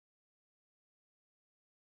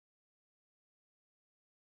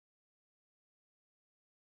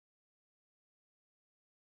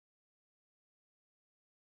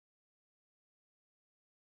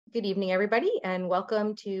Good evening, everybody, and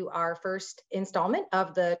welcome to our first installment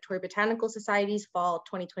of the Torrey Botanical Society's Fall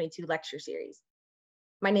 2022 lecture series.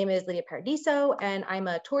 My name is Lydia Paradiso, and I'm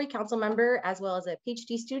a Torrey Council member as well as a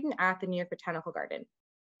PhD student at the New York Botanical Garden.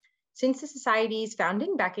 Since the Society's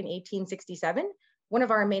founding back in 1867, one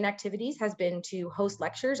of our main activities has been to host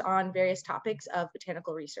lectures on various topics of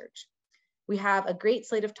botanical research. We have a great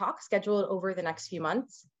slate of talks scheduled over the next few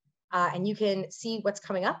months, and you can see what's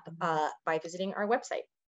coming up by visiting our website,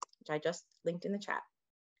 which I just linked in the chat.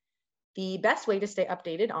 The best way to stay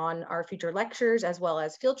updated on our future lectures, as well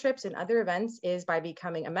as field trips and other events, is by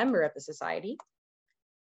becoming a member of the Society.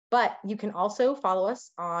 But you can also follow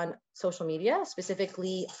us on social media,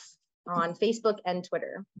 specifically on Facebook and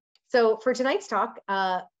Twitter. So for tonight's talk,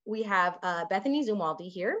 we have Bethany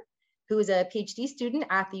Zumwalde here, who is a PhD student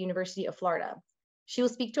at the University of Florida. She will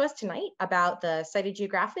speak to us tonight about the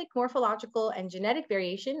cytogeographic, morphological, and genetic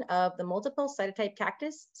variation of the multiple cytotype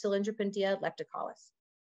cactus, Cylindropuntia leptocaulis.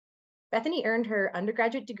 Bethany earned her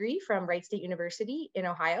undergraduate degree from Wright State University in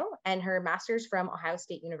Ohio and her master's from Ohio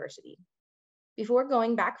State University. Before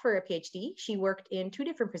going back for a PhD, she worked in 2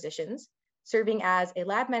 different positions, serving as a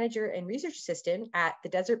lab manager and research assistant at the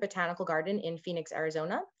Desert Botanical Garden in Phoenix,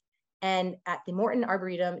 Arizona, and at the Morton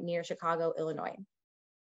Arboretum near Chicago, Illinois.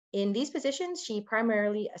 In these positions, she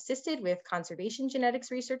primarily assisted with conservation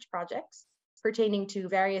genetics research projects pertaining to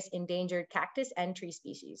various endangered cactus and tree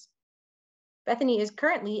species. Bethany is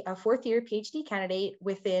currently a 4th-year PhD candidate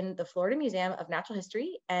within the Florida Museum of Natural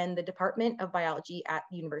History and the Department of Biology at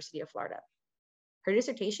the University of Florida. Her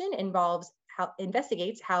dissertation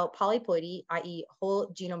investigates how polyploidy, i.e.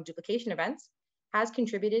 whole genome duplication events, has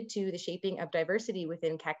contributed to the shaping of diversity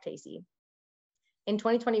within Cactaceae. In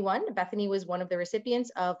 2021, Bethany was one of the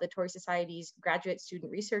recipients of the Torrey Society's Graduate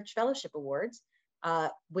Student Research Fellowship Awards,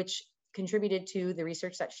 which contributed to the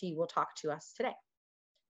research that she will talk to us today.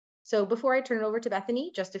 So before I turn it over to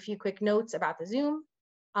Bethany, just a few quick notes about the Zoom.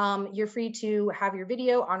 You're free to have your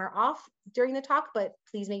video on or off during the talk, but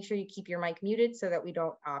please make sure you keep your mic muted so that we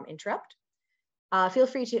don't interrupt. Feel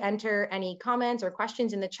free to enter any comments or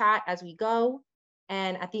questions in the chat as we go.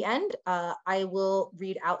 And at the end, I will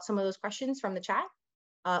read out some of those questions from the chat.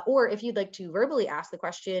 Or if you'd like to verbally ask the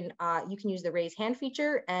question, you can use the raise hand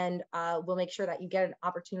feature and we'll make sure that you get an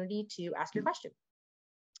opportunity to ask your question.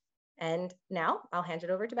 And now I'll hand it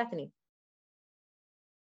over to Bethany.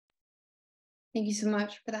 Thank you so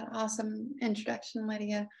much for that awesome introduction,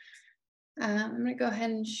 Lydia. I'm going to go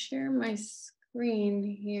ahead and share my screen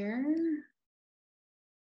here.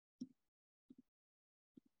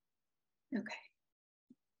 Okay.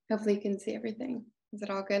 Hopefully you can see everything. Is it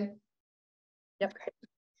all good? Yep, great.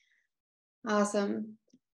 Awesome.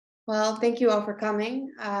 Well, thank you all for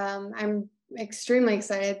coming. I'm extremely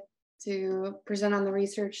excited to present on the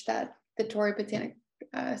research that the Torrey Botanic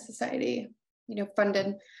Society,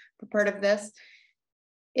 funded for part of this.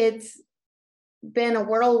 It's been a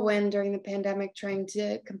whirlwind during the pandemic trying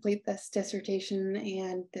to complete this dissertation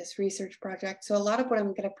and this research project. So a lot of what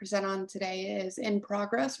I'm going to present on today is in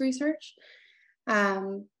progress research.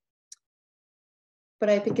 But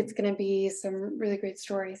I think it's going to be some really great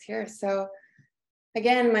stories here. So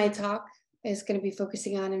again, my talk is going to be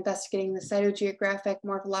focusing on investigating the cytogeographic,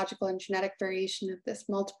 morphological, and genetic variation of this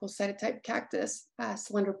multiple cytotype cactus,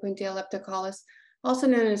 Cylindropuntia leptocaulis, also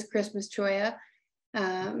known as Christmas cholla,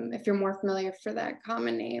 if you're more familiar for that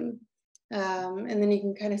common name. And then you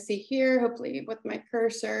can kind of see here, hopefully with my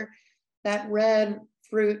cursor, that red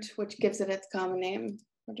fruit, which gives it its common name,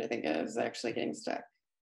 which I think is actually getting stuck.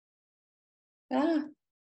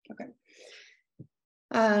 Okay.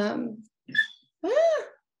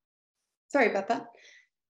 Sorry about that.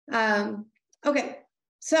 Okay,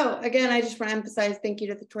 so again, I just want to emphasize thank you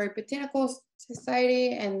to the Torrey Botanical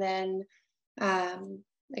Society, and then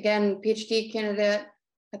again, PhD candidate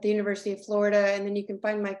at the University of Florida, and then you can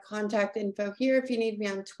find my contact info here if you need me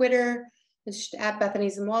on Twitter. It's just at Bethany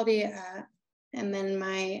Zumwalde, and then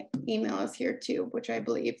my email is here too, which I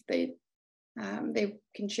believe they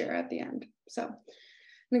can share at the end. So I'm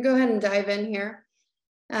gonna go ahead and dive in here.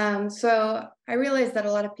 So I realize that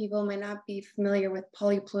a lot of people might not be familiar with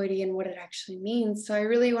polyploidy and what it actually means. So I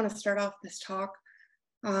really want to start off this talk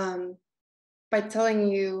by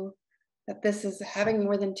telling you that this is having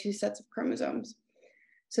more than 2 sets of chromosomes.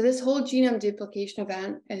 So this whole genome duplication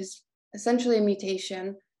event is essentially a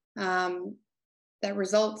mutation that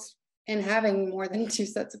results in having more than 2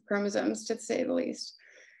 sets of chromosomes, to say the least.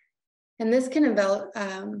 And this can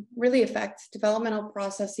really affect developmental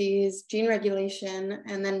processes, gene regulation,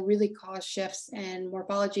 and then really cause shifts in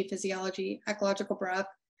morphology, physiology, ecological breadth.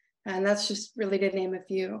 And that's just really to name a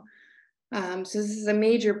few. So this is a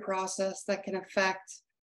major process that can affect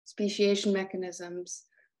speciation mechanisms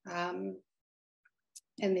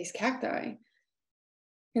in these cacti.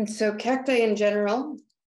 And so cacti in general,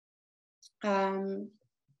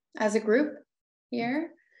 as a group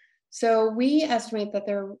here, so we estimate that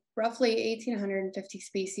there are roughly 1,850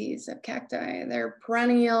 species of cacti. They're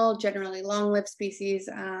perennial, generally long-lived species.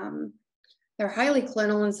 They're highly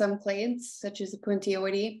clonal in some clades, such as the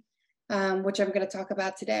Polyploidy, which I'm going to talk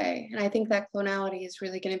about today. And I think that clonality is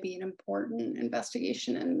really going to be an important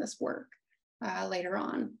investigation in this work later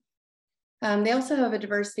on. They also have a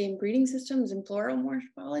diversity in breeding systems and floral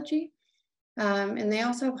morphology. And they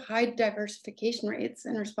also have high diversification rates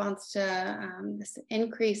in response to this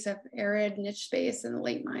increase of arid niche space in the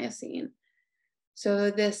late Miocene.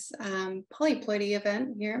 So this Polyploidy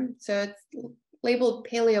event here, so it's labeled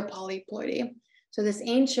Paleopolyploidy. So this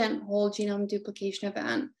ancient whole genome duplication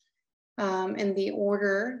event in the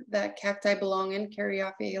order that cacti belong in,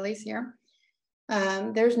 Caryophyales here.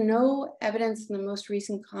 There's no evidence in the most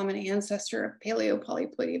recent common ancestor of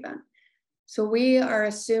Paleopolyploidy event. So we are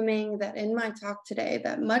assuming that in my talk today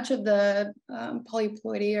that much of the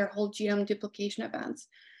Polyploidy or whole genome duplication events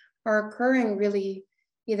are occurring really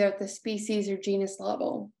either at the species or genus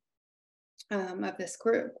level of this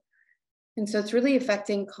group. And so it's really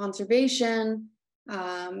affecting conservation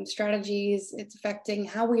strategies. It's affecting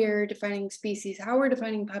how we are defining species, how we're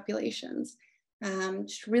defining populations.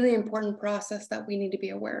 Just really important process that we need to be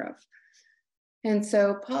aware of. And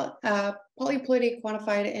so Polyploidy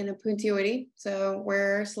quantified in a puntioidy, so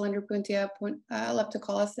where Cylindropuntia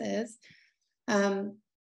leptocaulis is.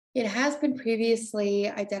 It has been previously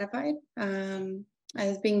identified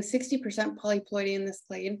as being 60% Polyploidy in this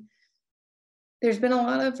clade. There's been a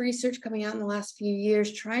lot of research coming out in the last few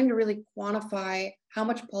years trying to really quantify how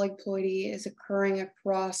much Polyploidy is occurring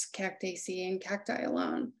across Cactaceae and cacti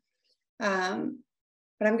alone.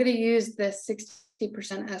 But I'm going to use this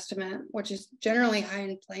 60% estimate, which is generally high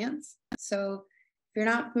in plants. So if you're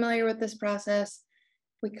not familiar with this process,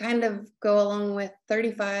 we kind of go along with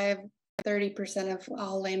 30% of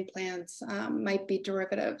all land plants might be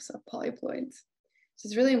derivatives of polyploids. So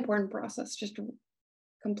it's a really important process, just to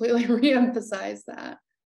completely re-emphasize that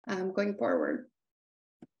going forward.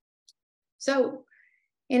 So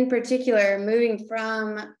in particular, moving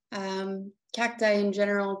from cacti in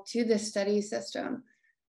general to the study system,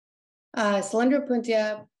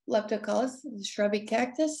 Cylindropuntia leptocaulis is a shrubby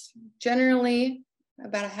cactus, generally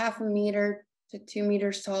about 0.5 meter to 2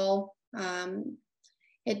 meters tall.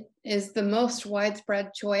 It is the most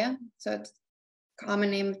widespread cholla, so it's a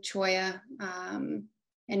common name of cholla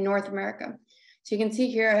in North America. So you can see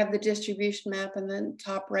here I have the distribution map in the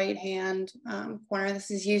top right hand corner.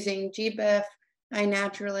 This is using GBIF,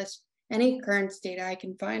 iNaturalist, any occurrence data I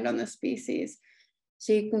can find on the species.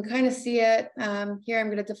 So you can kind of see it. Here I'm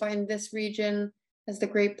going to define this region as the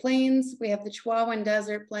Great Plains. We have the Chihuahuan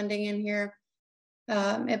Desert blending in here.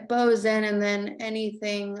 It bows in, and then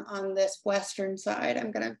anything on this western side, I'm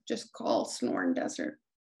going to just call Sonoran Desert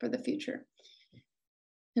for the future.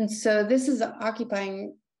 And so this is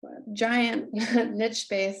occupying giant niche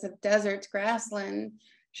space of deserts, grassland,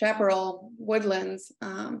 chaparral, woodlands.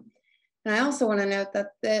 And I also want to note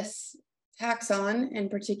that this taxon in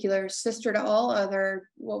particular is sister to all other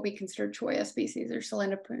what we consider cholla species or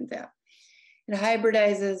Cylindropuntia. It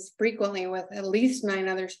hybridizes frequently with at least 9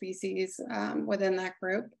 other species within that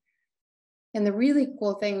group. And the really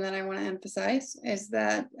cool thing that I want to emphasize is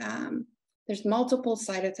that there's multiple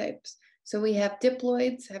cytotypes. So we have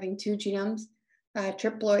diploids having 2 genomes,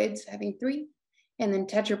 triploids having 3, and then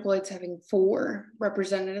tetraploids having 4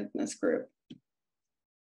 represented in this group.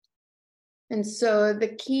 And so the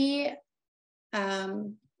key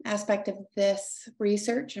aspect of this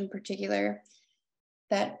research in particular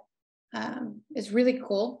that is really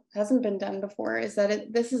cool, hasn't been done before, is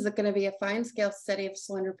that this is going to be a fine scale study of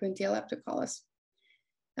Cylindropuntia leptocaulis.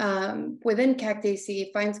 Within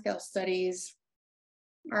Cactaceae, fine scale studies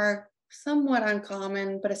are somewhat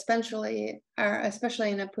uncommon, but especially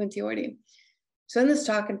in a puntioidy. So in this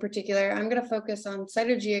talk in particular, I'm going to focus on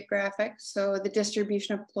cytogeographic, so the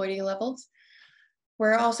distribution of ploidy levels.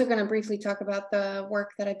 We're also going to briefly talk about the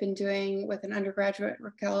work that I've been doing with an undergraduate,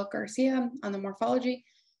 Raquel Garcia, on the morphology.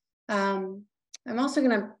 I'm also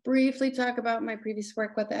going to briefly talk about my previous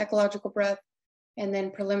work with the ecological breadth, and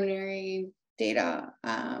then preliminary data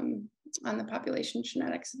on the population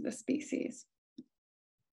genetics of the species.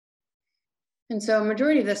 And so a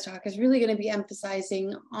majority of this talk is really going to be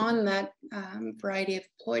emphasizing on that variety of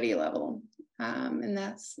ploidy level, and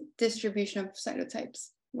that's distribution of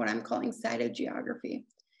cytotypes, what I'm calling cytogeography.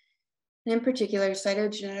 And in particular,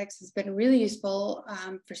 cytogenetics has been really useful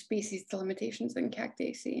for species delimitations in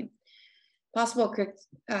Cactaceae. possible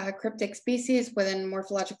cryptic species within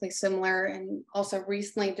morphologically similar and also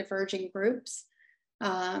recently diverging groups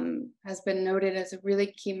has been noted as a really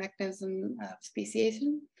key mechanism of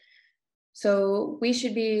speciation. So we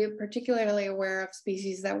should be particularly aware of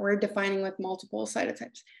species that we're defining with multiple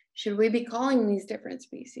cytotypes. Should we be calling these different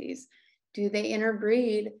species? Do they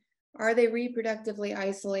interbreed? Are they reproductively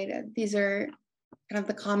isolated? These are kind of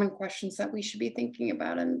the common questions that we should be thinking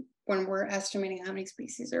about and when we're estimating how many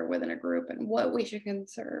species are within a group and what we should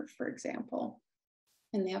conserve, for example,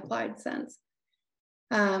 in the applied sense.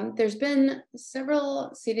 There's been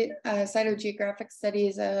several cytogeographic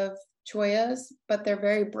studies of chollas, but they're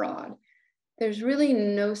very broad. There's really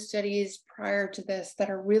no studies prior to this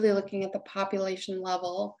that are really looking at the population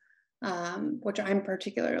level, which I'm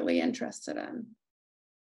particularly interested in.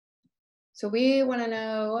 So we want to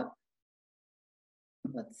know,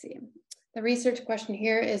 let's see, the research question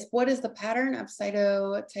here is, what is the pattern of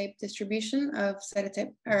cytotype distribution of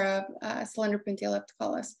cytotype or Cylindropuntia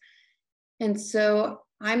leptocaulis? And so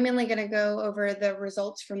I'm mainly going to go over the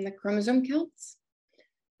results from the chromosome counts,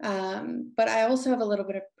 but I also have a little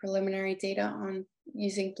bit of preliminary data on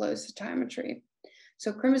using flow cytometry.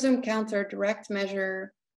 So chromosome counts are a direct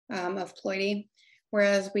measure of ploidy,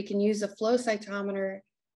 whereas we can use a flow cytometer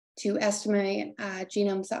to estimate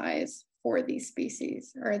genome size for these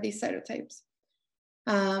species or these cytotypes.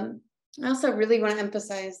 I also really want to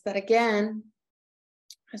emphasize that again,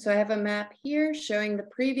 so I have a map here showing the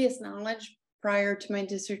previous knowledge prior to my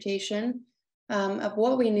dissertation of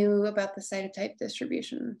what we knew about the cytotype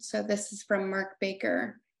distribution. So this is from Mark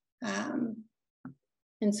Baker. And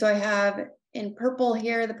so I have in purple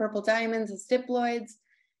here, the purple diamonds as diploids.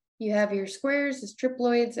 You have your squares as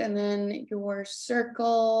triploids, and then your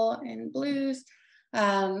circle in blues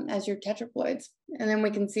as your tetraploids. And then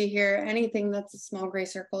we can see here, anything that's a small gray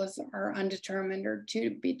circle is our undetermined or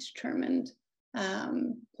to be determined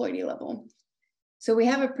ploidy level. So we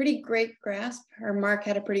have a pretty great grasp, or Mark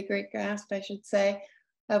had a pretty great grasp, I should say,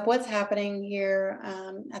 of what's happening here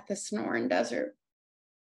at the Sonoran Desert.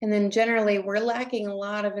 And then generally, we're lacking a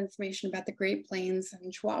lot of information about the Great Plains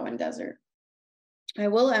and Chihuahuan Desert. I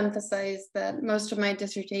will emphasize that most of my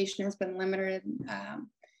dissertation has been limited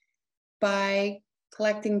by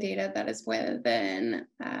collecting data that is within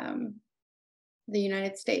the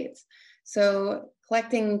United States. So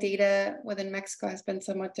collecting data within Mexico has been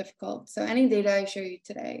somewhat difficult. So any data I show you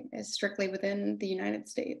today is strictly within the United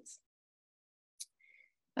States.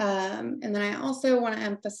 And then I also want to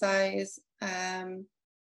emphasize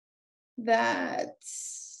that,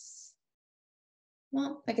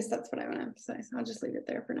 well, I guess that's what I want to emphasize. I'll just leave it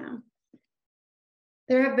there for now.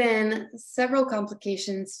 There have been several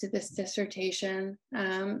complications to this dissertation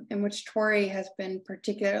in which Tori has been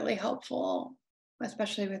particularly helpful,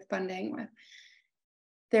 especially with funding.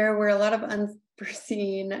 There were a lot of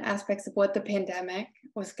unforeseen aspects of what the pandemic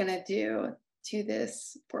was going to do to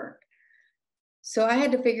this work. So I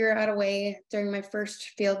had to figure out a way during my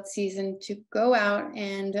first field season to go out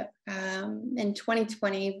and in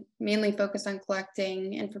 2020, mainly focus on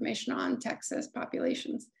collecting information on Texas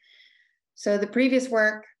populations. So the previous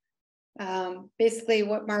work, basically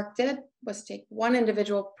what Mark did was take one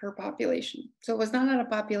individual per population. So it was not at a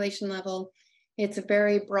population level. It's a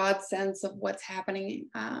very broad sense of what's happening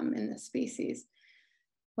in the species.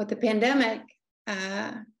 What the pandemic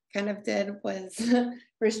kind of did was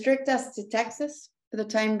restrict us to Texas for the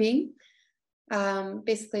time being.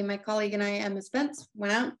 Basically, my colleague and I, Emma Spence,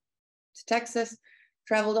 went out to Texas,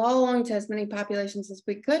 traveled all along to as many populations as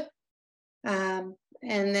we could.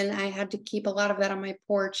 And then I had to keep a lot of that on my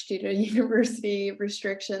porch due to university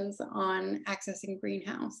restrictions on accessing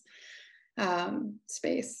greenhouse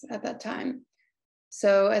space at that time.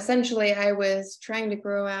 So essentially, I was trying to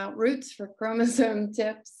grow out roots for chromosome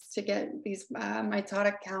tips to get these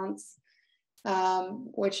mitotic counts,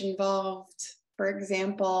 which involved, for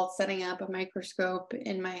example, setting up a microscope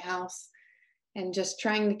in my house and just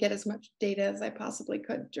trying to get as much data as I possibly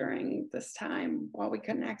could during this time while we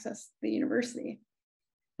couldn't access the university.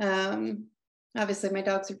 Obviously, my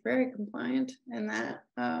dogs are very compliant in that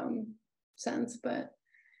sense, but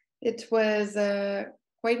it was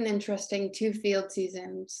quite an interesting 2 field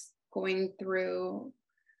seasons going through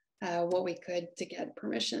what we could to get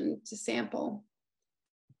permission to sample.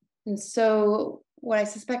 And so what I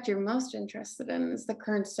suspect you're most interested in is the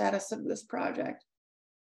current status of this project.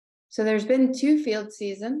 So there's been 2 field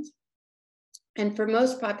seasons, and for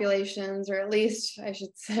most populations, or at least I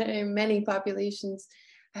should say many populations,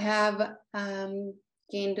 I have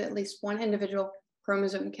gained at least one individual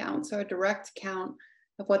chromosome count, so a direct count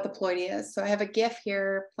of what the ploidy is. So I have a GIF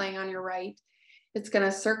here playing on your right. It's going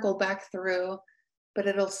to circle back through but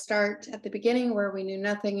it'll start at the beginning where we knew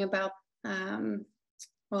nothing about,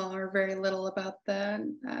 or very little about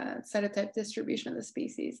the cytotype distribution of the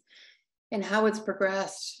species and how it's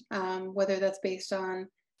progressed, whether that's based on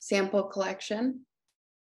sample collection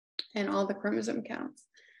and all the chromosome counts.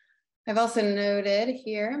 I've also noted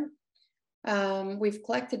here, we've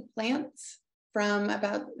collected plants from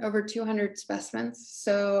about over 200 specimens.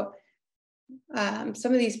 So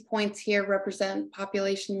some of these points here represent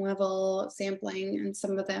population level sampling, and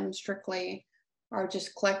some of them strictly are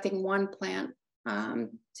just collecting one plant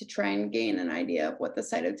to try and gain an idea of what the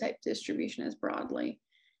cytotype distribution is broadly.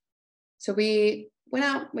 So we went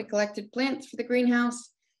out, we collected plants for the greenhouse.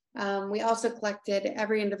 We also collected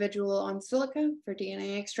every individual on silica for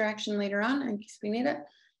DNA extraction later on in case we need it.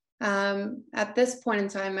 At this point in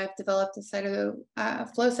time, I've developed a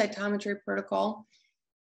flow cytometry protocol,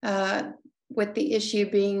 with the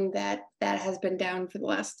issue being that that has been down for the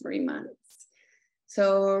last 3 months.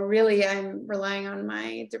 So really, I'm relying on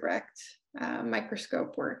my direct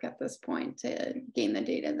microscope work at this point to gain the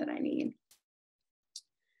data that I need.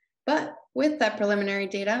 But with that preliminary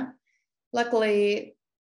data, luckily,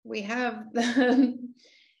 we have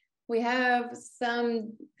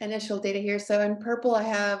some initial data here. So in purple, I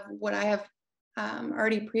have what I have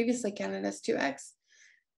already previously counted as 2x.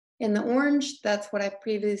 In the orange, that's what I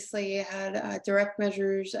previously had direct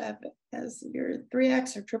measures of as your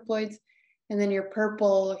 3x or triploids. And then your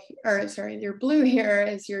your blue here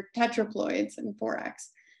is your tetraploids and 4x.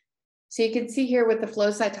 So you can see here with the flow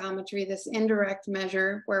cytometry, this indirect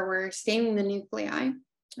measure where we're staining the nuclei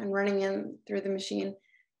and running in through the machine.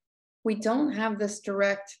 We don't have this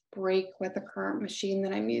direct break with the current machine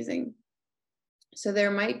that I'm using. So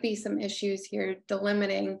there might be some issues here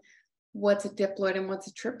delimiting what's a diploid and what's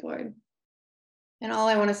a triploid. And all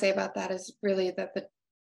I want to say about that is really that the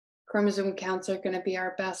chromosome counts are going to be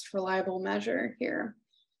our best reliable measure here.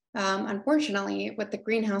 Unfortunately, with the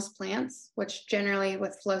greenhouse plants, which generally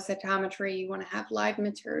with flow cytometry, you want to have live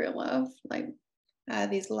material of, like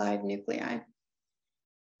these live nuclei.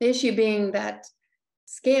 The issue being that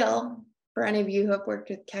scale, for any of you who have worked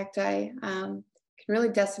with cacti, can really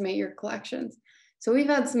decimate your collections. So we've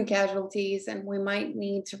had some casualties, and we might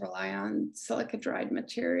need to rely on silica dried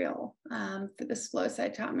material for this flow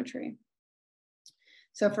cytometry.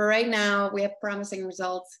 So for right now, we have promising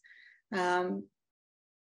results,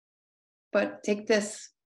 but take this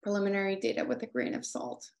preliminary data with a grain of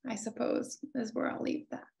salt, I suppose, is where I'll leave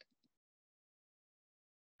that.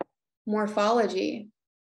 Morphology.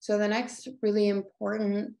 So the next really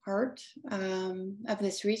important part of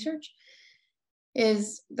this research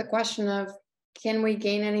is the question of, can we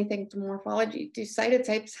gain anything from morphology? Do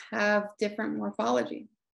cytotypes have different morphology?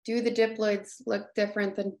 Do the diploids look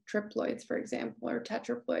different than triploids, for example, or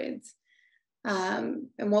tetraploids? And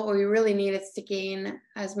what we really need is to gain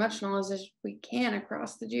as much knowledge as we can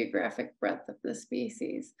across the geographic breadth of the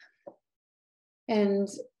species. And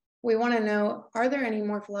we want to know, are there any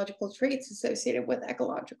morphological traits associated with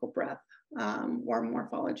ecological breadth or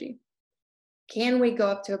morphology? Can we go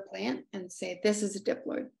up to a plant and say, this is a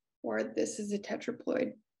diploid or this is a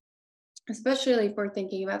tetraploid? Especially if we're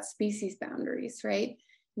thinking about species boundaries, right?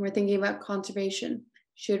 And we're thinking about conservation.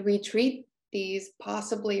 Should we treat these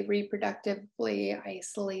possibly reproductively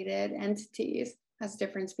isolated entities as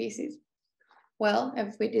different species? Well,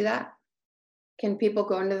 if we do that, can people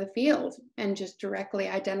go into the field and just directly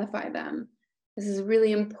identify them? This is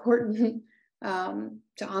really important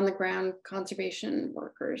to on-the-ground conservation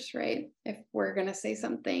workers, right? If we're going to say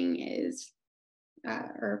something is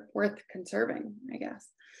or worth conserving, I guess.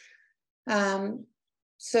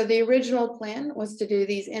 So the original plan was to do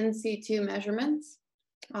these in situ measurements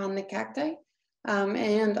on the cacti,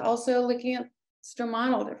 and also looking at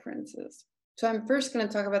stomatal differences. So I'm first going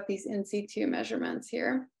to talk about these in situ measurements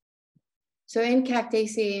here. So in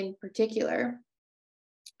Cactaceae in particular,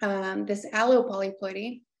 this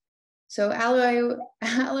allopolyploidy. So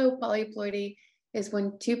allopolyploidy is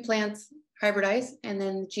when two plants hybridize and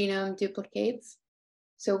then the genome duplicates.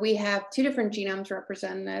 So we have two different genomes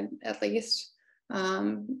represented, at least,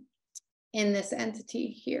 in this entity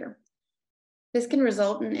here. This can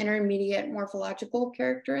result in intermediate morphological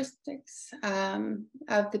characteristics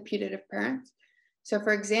of the putative parent. So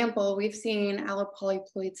for example, we've seen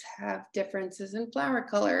allopolyploids have differences in flower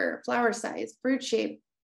color, flower size, fruit shape,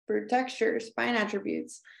 fruit texture, spine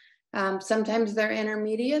attributes. Sometimes they're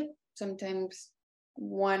intermediate, sometimes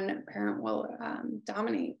one parent will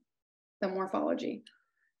dominate the morphology.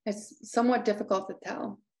 It's somewhat difficult to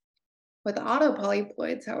tell. With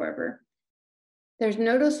autopolyploids, however, there's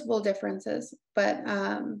noticeable differences, but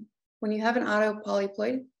when you have an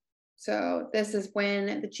autopolyploid, so this is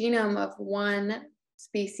when the genome of one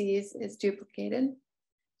species is duplicated.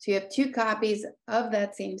 So you have 2 copies of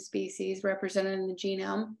that same species represented in the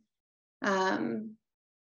genome.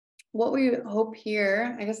 What we hope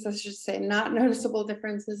here, I guess let's just say not noticeable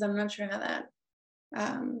differences. I'm not sure how that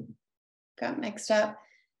got mixed up,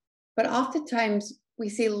 but oftentimes we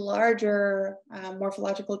see larger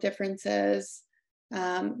morphological differences,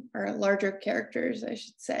 or larger characters, I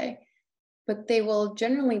should say, but they will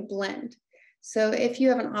generally blend. So if you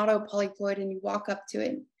have an autopolyploid and you walk up to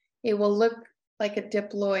it, it will look like a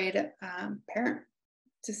diploid parent,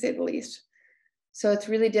 to say the least. So it's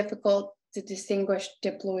really difficult to distinguish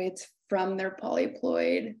diploids from their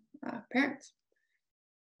polyploid parents.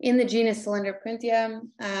 In the genus Cylindropuntia,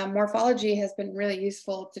 morphology has been really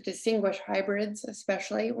useful to distinguish hybrids,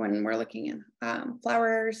 especially when we're looking at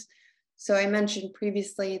flowers. So I mentioned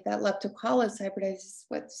previously that leptocaulis hybridizes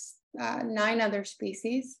with 9 other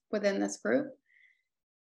species within this group.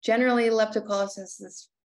 Generally, leptocaulis has this,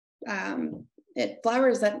 it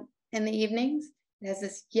flowers in the evenings. It has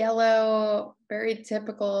this yellow, very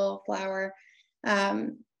typical flower.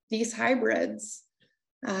 These hybrids,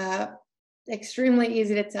 extremely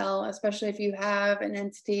easy to tell, especially if you have an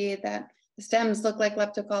entity that the stems look like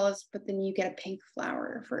leptocaulis, but then you get a pink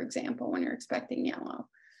flower, for example, when you're expecting yellow.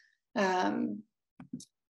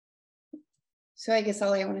 So I guess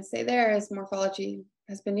all I want to say there is morphology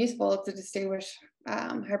has been useful to distinguish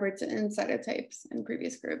hybrids and cytotypes in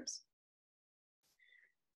previous groups.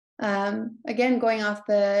 Again, going off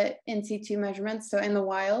the in situ measurements, so in the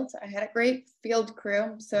wild, I had a great field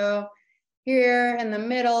crew. So here in the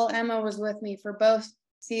middle, Emma was with me for both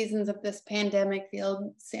seasons of this pandemic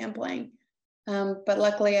field sampling. But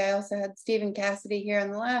luckily, I also had Stephen Cassidy here on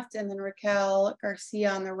the left, and then Raquel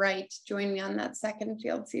Garcia on the right join me on that second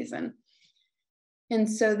field season. And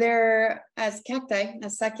so there, as cacti,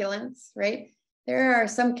 as succulents, right, there are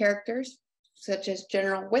some characters, such as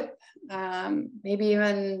general width, maybe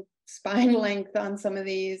even spine length on some of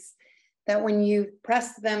these, that when you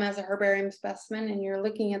press them as a herbarium specimen and you're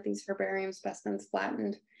looking at these herbarium specimens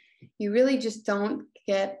flattened, you really just don't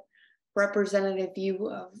get representative view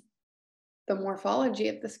of the morphology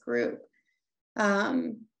of this group.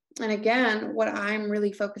 And again, what I'm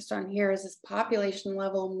really focused on here is this population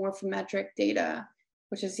level morphometric data,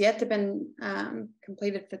 which has yet to been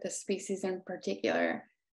completed for this species in particular.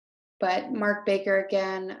 But Mark Baker,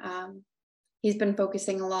 again, he's been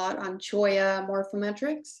focusing a lot on cholla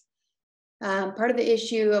morphometrics. Part of the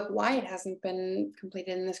issue of why it hasn't been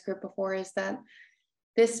completed in this group before is that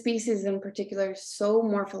this species in particular is so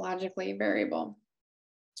morphologically variable.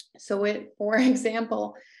 So for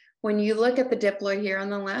example, when you look at the diploid here on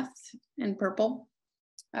the left in purple,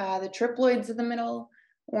 the triploids in the middle,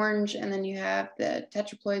 orange, and then you have the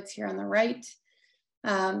tetraploids here on the right.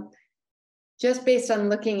 Just based on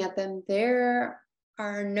looking at them, there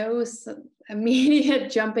are no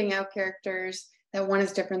immediate jumping out characters that one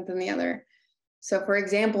is different than the other. So for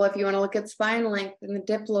example, if you want to look at spine length in the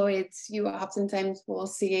diploids, you oftentimes will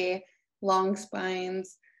see long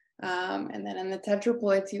spines. And then in the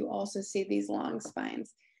tetraploids, you also see these long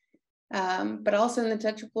spines. But also in the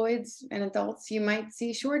tetraploids in adults, you might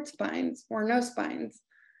see short spines or no spines.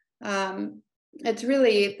 It's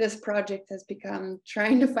really, this project has become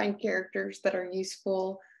trying to find characters that are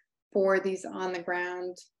useful for these on the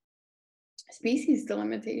ground species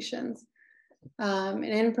delimitations. And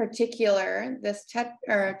in particular, this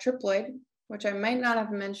triploid, which I might not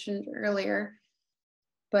have mentioned earlier,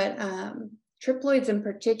 but triploids in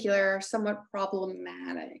particular are somewhat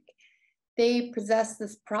problematic. They possess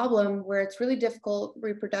this problem where it's really difficult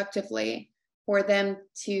reproductively for them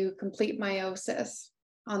to complete meiosis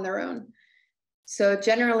on their own. So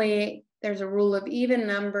generally, there's a rule of even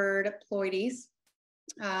numbered ploidies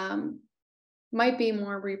might be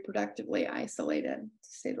more reproductively isolated, to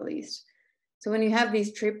say the least. So when you have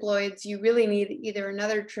these triploids, you really need either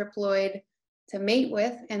another triploid to mate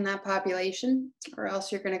with in that population, or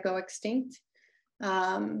else you're going to go extinct.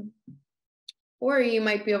 Or you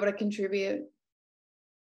might be able to contribute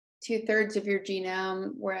 2/3 of your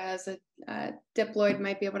genome, whereas a diploid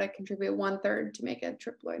might be able to contribute 1/3 to make a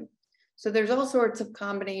triploid. So there's all sorts of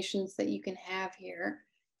combinations that you can have here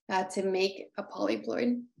to make a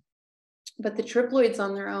polyploid. But the triploids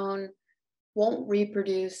on their own won't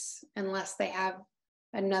reproduce unless they have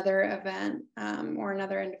another event or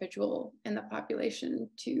another individual in the population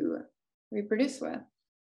to reproduce with.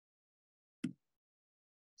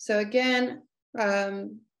 So again,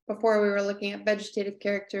 before we were looking at vegetative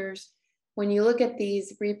characters, when you look at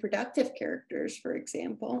these reproductive characters, for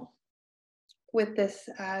example, with this,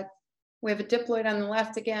 we have a diploid on the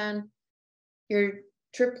left again. Your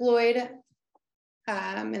triploid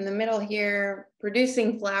in the middle here,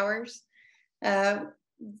 producing flowers. On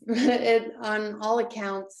all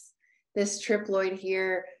accounts, this triploid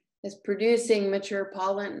here is producing mature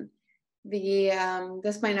pollen.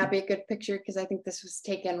 This might not be a good picture because I think this was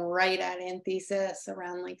taken right at anthesis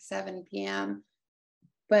around like 7 p.m.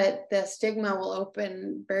 But the stigma will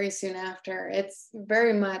open very soon after. It's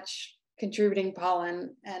very much contributing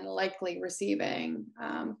pollen and likely receiving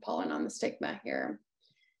pollen on the stigma here.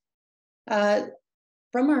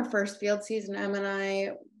 From our first field season, Em and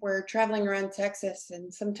I were traveling around Texas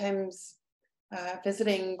and sometimes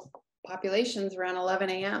visiting populations around 11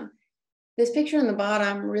 a.m. This picture on the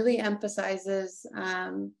bottom really emphasizes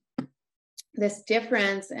this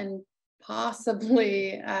difference and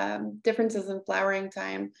possibly differences in flowering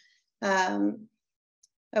time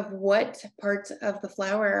of what parts of the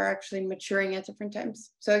flower are actually maturing at different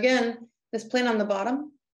times. So again, this plant on the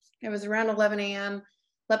bottom, it was around 11 a.m.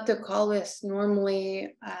 Leptocaulis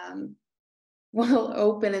normally will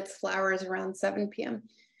open its flowers around 7 p.m.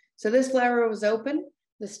 So this flower was open.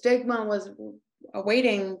 The stigma was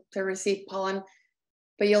awaiting to receive pollen,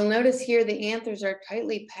 but you'll notice here the anthers are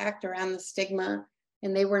tightly packed around the stigma,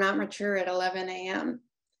 and they were not mature at 11 a.m.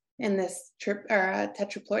 in this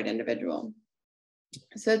tetraploid individual.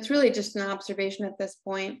 So it's really just an observation at this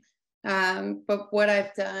point. But what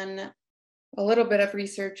I've done a little bit of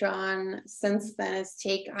research on since then is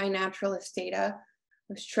take iNaturalist data.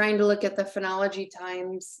 I was trying to look at the phenology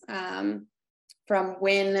times from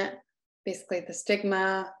when basically the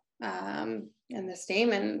stigma and the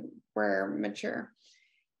stamen were mature,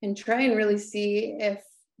 and try and really see if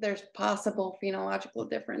there's possible phenological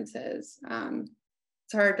differences.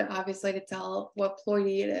 It's hard to obviously to tell what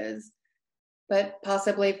ploidy it is, but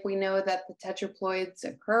possibly if we know that the tetraploids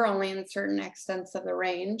occur only in certain extents of the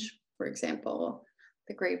range, for example,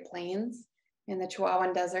 the Great Plains and the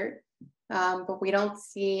Chihuahuan Desert, but we don't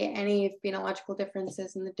see any phenological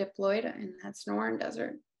differences in the diploid and that Sonoran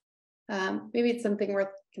Desert. Maybe it's something worth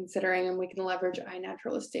considering, and we can leverage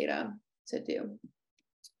iNaturalist data to do.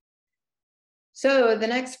 So the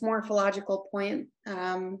next morphological point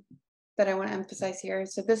that I want to emphasize here.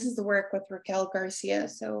 So this is the work with Raquel Garcia.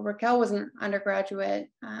 So Raquel was an undergraduate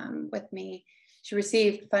with me. She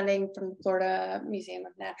received funding from the Florida Museum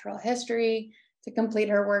of Natural History to complete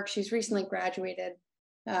her work. She's recently graduated,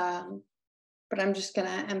 but I'm just going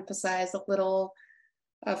to emphasize a little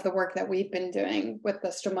of the work that we've been doing with the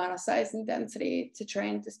stomata size and density to try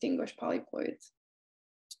and distinguish polyploids.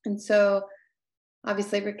 And so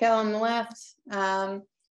obviously Raquel on the left,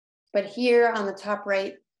 but here on the top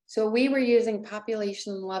right, so we were using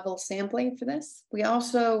population level sampling for this. We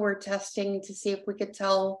also were testing to see if we could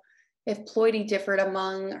tell if ploidy differed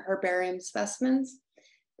among herbarium specimens,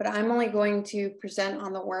 but I'm only going to present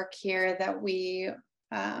on the work here that we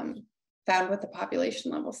found with the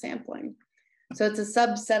population level sampling. So it's a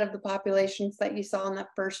subset of the populations that you saw on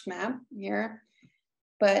that first map here,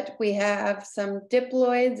 but we have some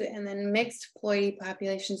diploids and then mixed ploidy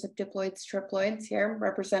populations of diploids, triploids here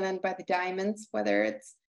represented by the diamonds, whether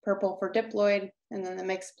it's purple for diploid, and then the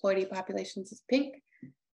mixed ploidy populations is pink.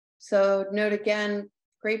 So note again,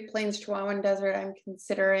 Great Plains Chihuahuan Desert, I'm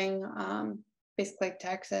considering basically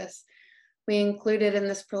Texas. We included in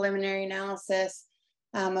this preliminary analysis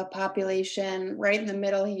a population right in the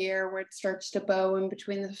middle here where it starts to bow in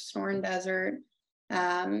between the Sonoran Desert.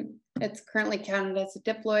 It's currently counted as a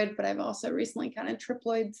diploid, but I've also recently counted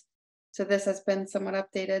triploids. So this has been somewhat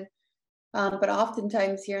updated. But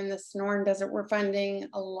oftentimes here in the Sonoran Desert, we're finding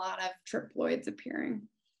a lot of triploids appearing.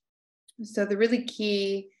 So the really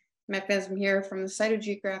key mechanism here from the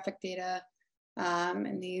cytogeographic data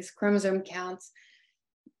and these chromosome counts,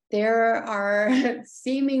 there are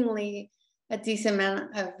seemingly a decent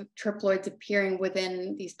amount of triploids appearing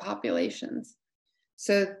within these populations.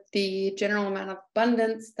 So the general amount of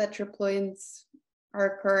abundance that triploids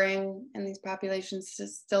are occurring in these populations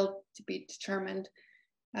is still to be determined.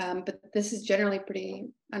 But this is generally pretty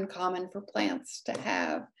uncommon for plants to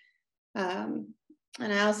have.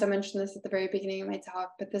 And I also mentioned this at the very beginning of my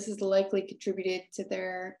talk, but this is likely contributed to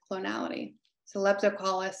their clonality. So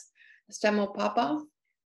leptocaulis, the stem will pop off,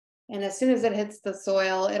 and as soon as it hits the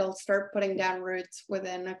soil, it'll start putting down roots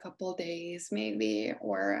within a couple of days, maybe,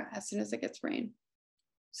 or as soon as it gets rain.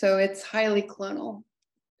 So it's highly clonal,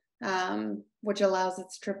 which allows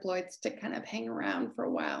its triploids to kind of hang around for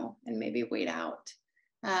a while and maybe wait out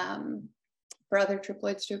for other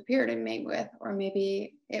triploids to appear to mate with, or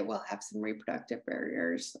maybe it will have some reproductive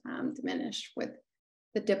barriers diminished with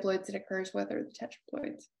the diploids it occurs with or the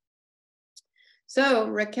tetraploids. So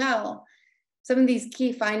Raquel, some of these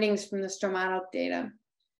key findings from the stomata data.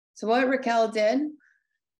 So what Raquel did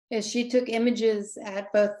is she took images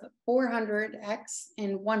at both 400x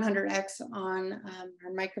and 100x on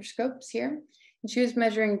her microscopes here. And she was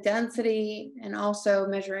measuring density and also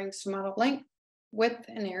measuring stomatal length, width,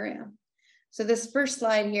 and area. So this first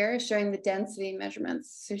slide here is showing the density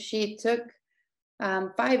measurements. So she took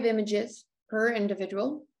 5 images per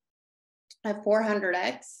individual at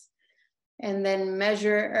 400x, and then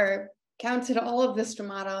counted all of the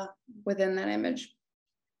stomata within that image.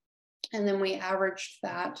 And then we averaged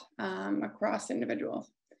that across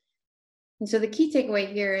individuals. And so the key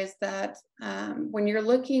takeaway here is that when you're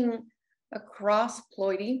looking across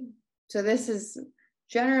ploidy, so this is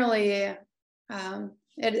generally,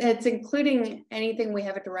 it's including anything we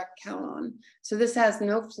have a direct count on. So this has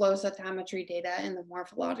no flow cytometry data in the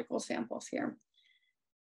morphological samples here.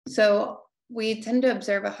 So we tend to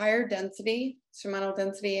observe a higher density, stomatal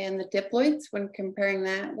density in the diploids when comparing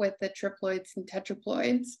that with the triploids and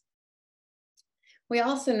tetraploids. We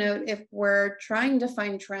also note if we're trying to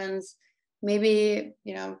find trends, maybe,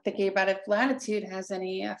 thinking about if latitude has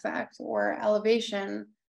any effect or elevation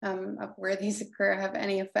of where these occur have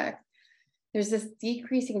any effect. There's this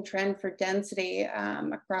decreasing trend for density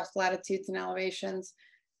across latitudes and elevations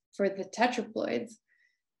for the tetraploids,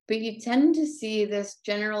 but you tend to see this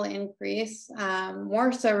general increase,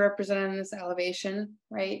 more so represented in this elevation,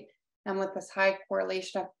 right? And with this high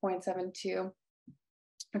correlation of 0.72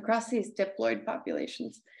 across these diploid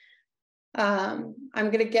populations. I'm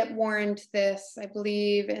going to get more into this, I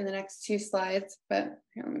believe, in the next 2 slides, but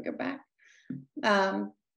here, let me go back.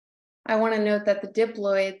 I want to note that the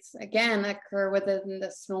diploids, again, occur within the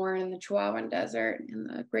Sonoran and the Chihuahuan Desert and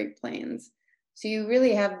the Great Plains. So you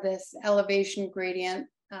really have this elevation gradient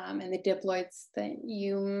in the diploids that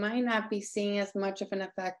you might not be seeing as much of an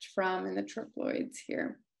effect from in the triploids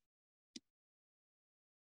here.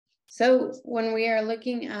 So when we are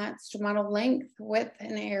looking at stomatal length, width,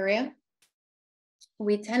 and area,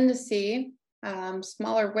 we tend to see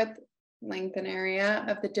smaller width, length, and area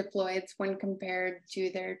of the diploids when compared to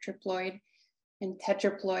their triploid and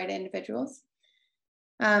tetraploid individuals.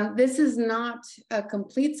 This is not a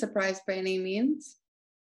complete surprise by any means.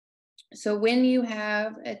 So when you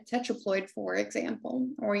have a tetraploid, for example,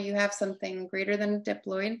 or you have something greater than a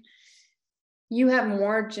diploid, you have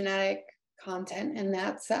more genetic content in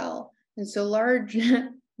that cell. And so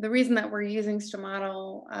the reason that we're using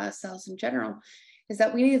stomatal cells in general is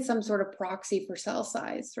that we need some sort of proxy for cell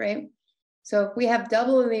size, right? So if we have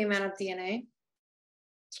double the amount of DNA,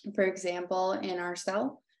 for example, in our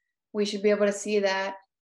cell, we should be able to see that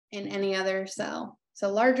in any other cell. So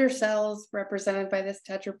larger cells represented by this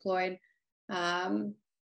tetraploid by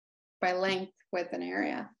length, width, and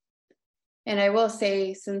area. And I will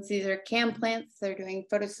say, since these are cam plants, they're doing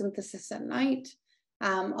photosynthesis at night.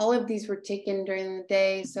 All of these were taken during the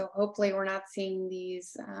day, so hopefully we're not seeing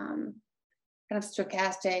these kind of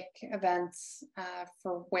stochastic events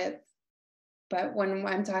for width. But when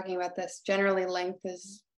I'm talking about this, generally length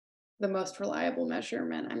is the most reliable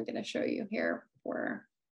measurement I'm going to show you here for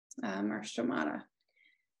our stomata.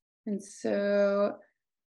 And so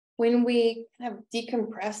when we have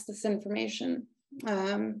decompressed this information,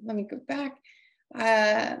 let me go back.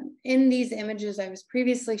 In these images I was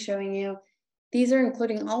previously showing you, these are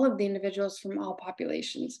including all of the individuals from all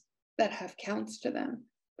populations that have counts to them.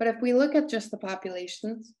 But if we look at just the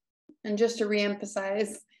populations, and just to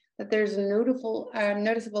reemphasize that there's a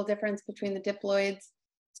noticeable difference between the diploids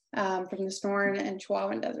from the Sonoran and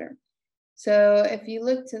Chihuahuan Desert. So if you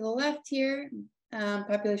look to the left here,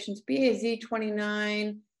 populations BAZ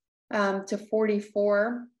 29 to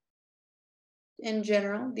 44 in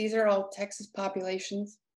general, these are all Texas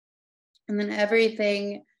populations. And then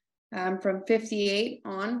everything from 58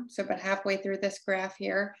 on, so about halfway through this graph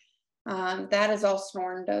here, that is all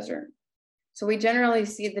Sonoran Desert. So we generally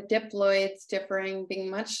see the diploids differing, being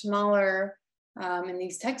much smaller in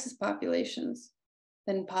these Texas populations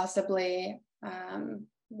than possibly,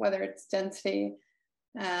 whether it's density,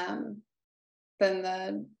 than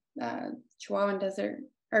the Chihuahuan Desert,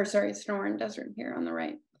 or sorry, Sonoran Desert here on the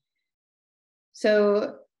right.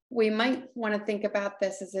 So we might want to think about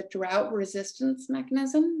this as a drought resistance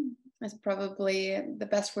mechanism. That's probably the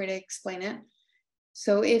best way to explain it.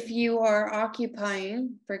 So if you are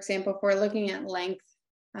occupying, for example, if we're looking at length,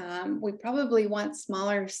 we probably want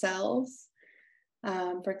smaller cells,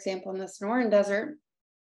 for example, in the Sonoran Desert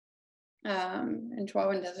and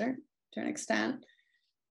Chihuahuan Desert to an extent,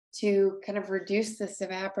 to kind of reduce this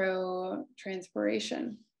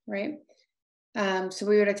evapotranspiration, right? So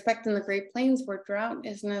we would expect in the Great Plains where drought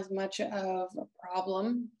isn't as much of a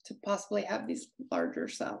problem to possibly have these larger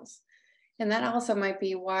cells. And that also might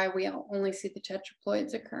be why we only see the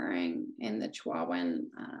tetraploids occurring in the Chihuahuan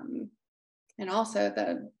and also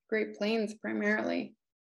the Great Plains primarily.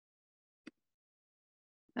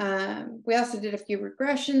 We also did a few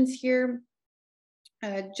regressions here,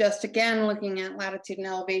 just again looking at latitude and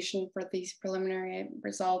elevation for these preliminary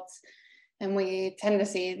results. And we tend to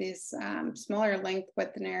see these smaller length,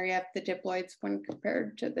 width, and area of the diploids when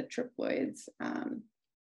compared to the triploids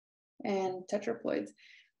and tetraploids.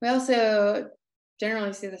 We also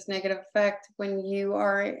generally see this negative effect when you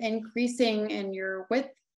are increasing in your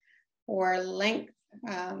width or length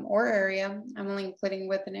or area. I'm only including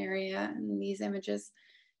width and area in these images.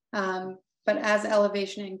 But as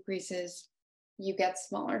elevation increases, you get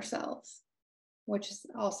smaller cells, which is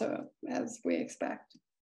also as we expect.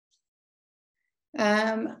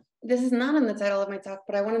 This is not in the title of my talk,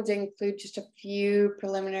 but I wanted to include just a few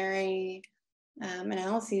preliminary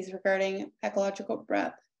analyses regarding ecological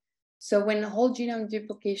breadth. So when whole genome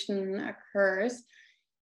duplication occurs,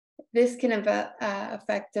 this can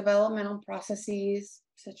affect developmental processes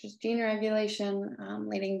such as gene regulation,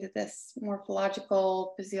 leading to this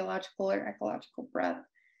morphological, physiological, or ecological breadth.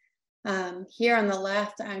 Here on the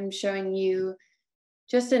left, I'm showing you,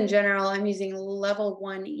 just in general, I'm using level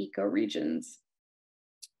 1 ecoregions.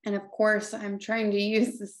 And of course, I'm trying to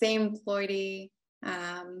use the same ploidy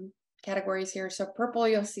categories here. So purple,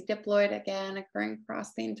 you'll see diploid again occurring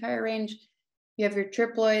across the entire range. You have your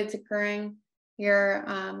triploids occurring here.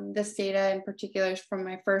 This data in particular is from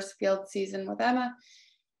my first field season with Emma.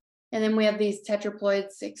 And then we have these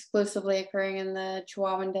tetraploids exclusively occurring in the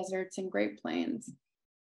Chihuahuan deserts and Great Plains.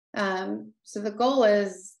 So the goal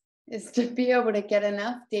is to be able to get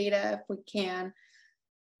enough data, if we can,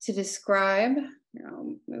 to describe,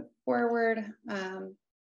 move forward, or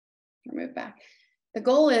move back. The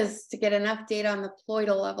goal is to get enough data on the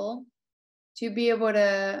ploidal level to be able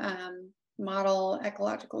to model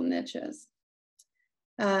ecological niches.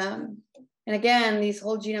 And again, these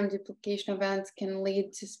whole genome duplication events can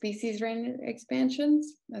lead to species range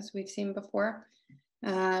expansions, as we've seen before.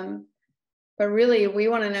 But really, we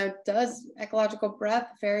want to know, does ecological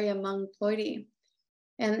breadth vary among ploidy?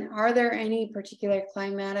 And are there any particular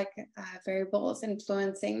climatic variables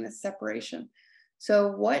influencing this separation?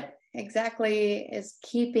 So what exactly is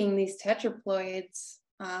keeping these tetraploids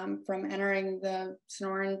from entering the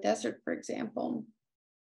Sonoran Desert, for example?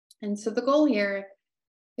 And so the goal here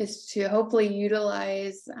is to hopefully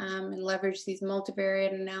utilize and leverage these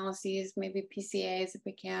multivariate analyses, maybe PCAs if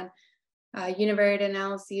we can, univariate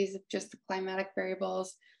analyses of just the climatic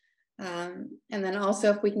variables. And then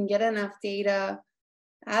also if we can get enough data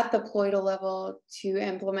at the ploidal level to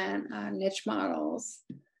implement niche models,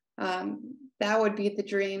 that would be the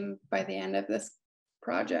dream by the end of this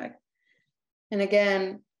project. And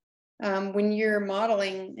again, when you're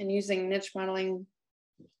modeling and using niche modeling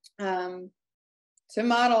to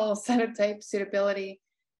model cytotype suitability,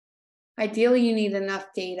 ideally you need enough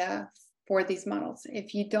data for these models.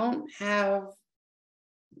 If you don't have,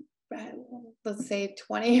 let's say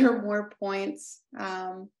 20 or more points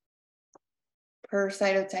per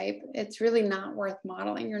cytotype, it's really not worth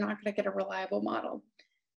modeling. You're not going to get a reliable model.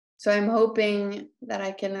 So I'm hoping that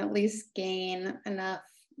I can at least gain enough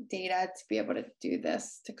data to be able to do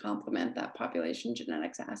this to complement that population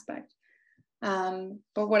genetics aspect.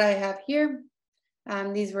 But what I have here,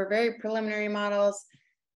 these were very preliminary models.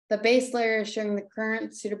 The base layer is showing the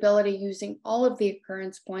current suitability using all of the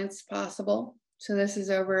occurrence points possible. So this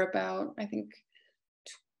is over about, I think,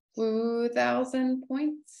 2,000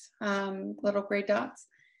 points, little gray dots.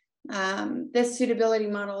 This suitability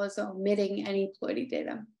model is omitting any ploidy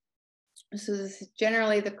data. So this is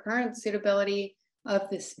generally the current suitability of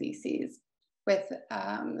the species with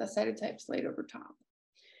the cytotypes laid over top.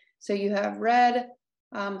 So you have red,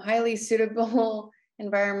 highly suitable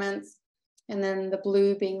environments, and then the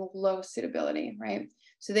blue being low suitability, right?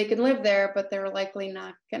 So they can live there, but they're likely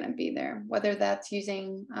not going to be there, whether that's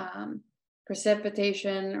using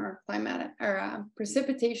precipitation or climatic, or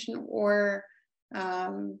precipitation or,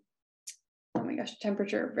 oh my gosh,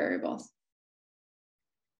 temperature variables.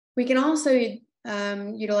 We can also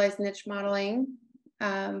utilize niche modeling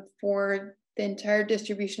for the entire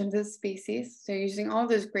distribution of this species. So using all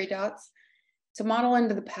those gray dots to model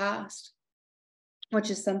into the past, which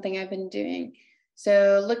is something I've been doing.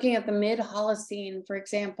 So looking at the mid-Holocene, for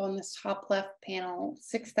example, in this top left panel,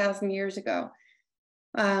 6,000 years ago,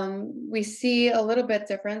 we see a little bit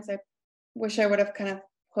difference. I wish I would have kind of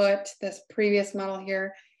put this previous model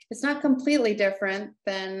here. It's not completely different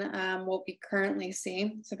than what we currently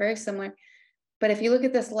see. So very similar. But if you look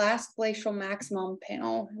at this last glacial maximum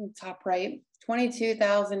panel in the top right,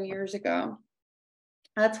 22,000 years ago,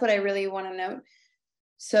 That's what I really want to note.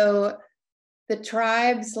 So the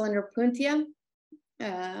tribe Cylindropuntia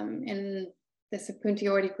in the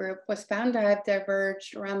Sapuntioidy group was found to have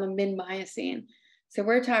diverged around the mid-Miocene. So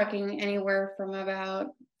we're talking anywhere from about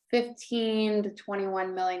 15 to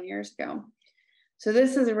 21 million years ago. So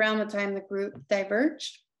this is around the time the group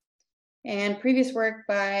diverged. And previous work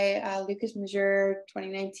by Lucas Major,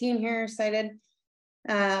 2019 here cited,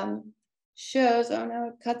 shows, oh no,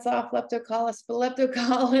 it cuts off leptocaulis, but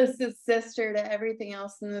leptocaulis is sister to everything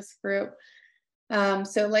else in this group.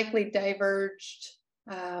 So likely diverged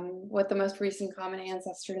with the most recent common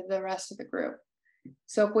ancestor to the rest of the group.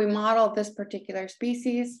 So if we model this particular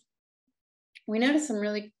species, we notice some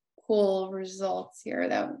really cool results here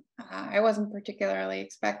that I wasn't particularly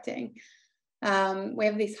expecting. We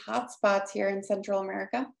have these hotspots here in Central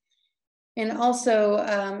America. And also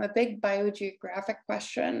a big biogeographic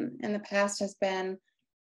question in the past has been,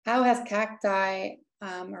 how has cacti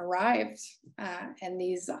arrived in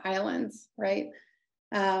these islands, right?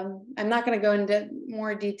 I'm not going to go into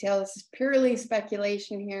more detail. This is purely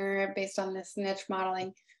speculation here based on this niche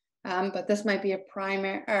modeling, but this might be a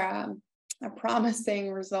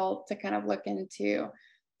promising result to kind of look into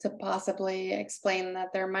to possibly explain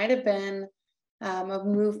that there might have been a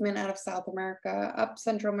movement out of South America, up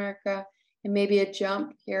Central America, and maybe a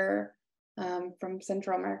jump here from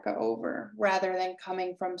Central America over, rather than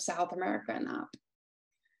coming from South America and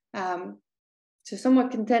up. So somewhat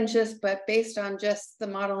contentious, but based on just the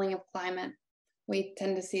modeling of climate, we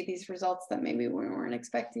tend to see these results that maybe we weren't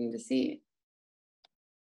expecting to see.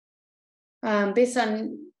 Based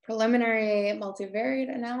on preliminary multivariate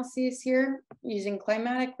analyses here, using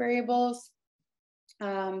climatic variables,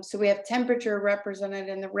 so we have temperature represented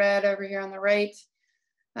in the red over here on the right.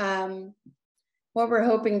 What we're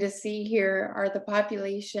hoping to see here are the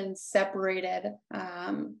populations separated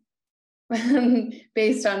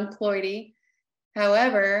based on ploidy.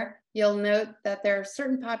 However, you'll note that there are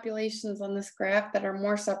certain populations on this graph that are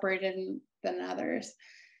more separated than others.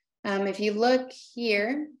 If you look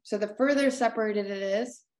here, so the further separated it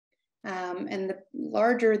is, and the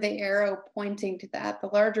larger the arrow pointing to that, the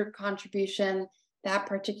larger contribution that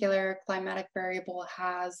particular climatic variable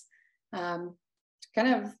has, kind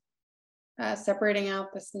of separating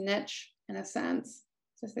out this niche in a sense,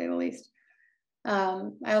 to say the least.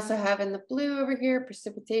 I also have in the blue over here,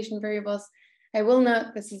 precipitation variables. I will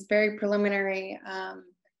note this is very preliminary,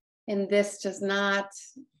 and this does not,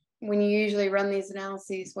 when you usually run these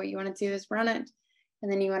analyses, what you want to do is run it, and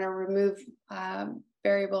then you want to remove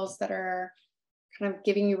variables that are kind of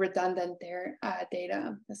giving you redundant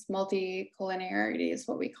data. This multicollinearity is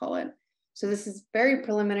what we call it. So this is very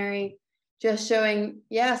preliminary, just showing,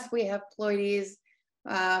 yes, we have ploidies,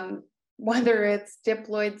 whether it's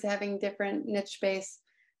diploids having different niche space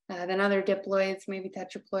than other diploids, maybe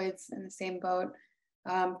tetraploids in the same boat,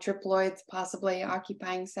 triploids possibly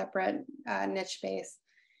occupying separate niche space.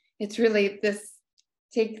 It's really this,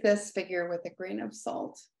 take this figure with a grain of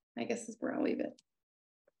salt, I guess is where I'll leave it.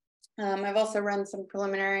 I've also run some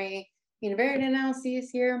preliminary univariate analyses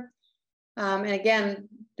here. And again,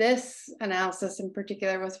 this analysis in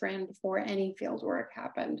particular was ran before any field work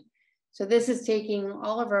happened. So this is taking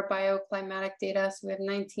all of our bioclimatic data. So we have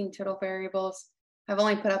 19 total variables. I've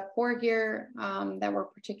only put up 4 here that were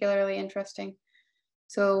particularly interesting.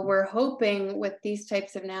 So we're hoping with these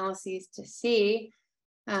types of analyses to see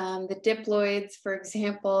the diploids, for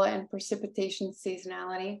example, and precipitation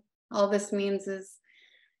seasonality. All this means is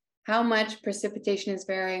how much precipitation is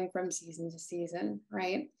varying from season to season,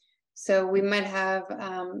 right? So we might have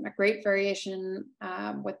a great variation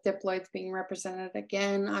with diploids being represented,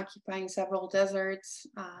 again, occupying several deserts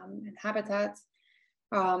and habitats.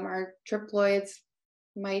 Our triploids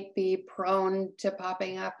might be prone to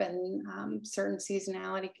popping up in certain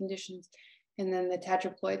seasonality conditions, and then the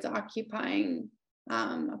tetraploids occupying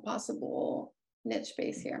a possible niche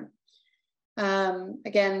space here.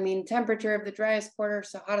 Again, mean temperature of the driest quarter,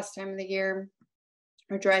 so hottest time of the year,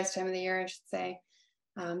 or driest time of the year, I should say,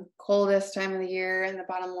 coldest time of the year in the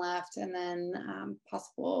bottom left, and then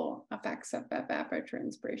possible effects of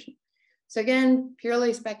evapotranspiration. So again,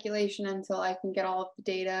 purely speculation until I can get all of the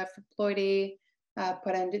data for ploidy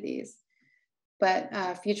put into these.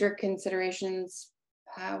 But future considerations,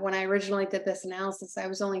 when I originally did this analysis, I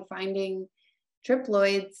was only finding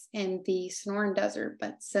triploids in the Sonoran Desert,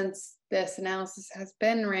 but since this analysis has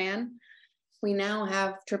been ran, we now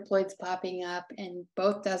have triploids popping up in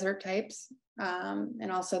both desert types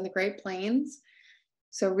and also in the Great Plains.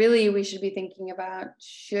 So really we should be thinking about,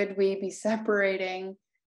 should we be separating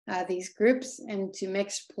these groups into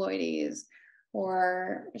mixed ploidies,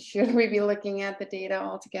 or should we be looking at the data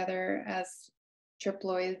altogether as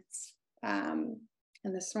triploids in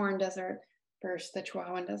the Sonoran Desert versus the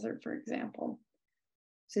Chihuahuan Desert, for example.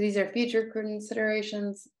 So these are future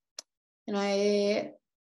considerations. And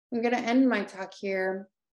I'm going to end my talk here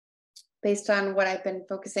based on what I've been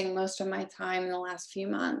focusing most of my time in the last few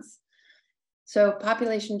months. So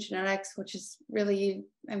population genetics, which is really,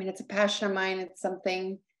 I mean, it's a passion of mine. It's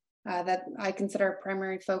something that I consider a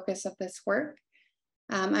primary focus of this work.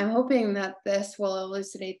 I'm hoping that this will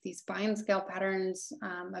elucidate these fine scale patterns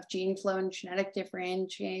of gene flow and genetic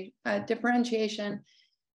differentiation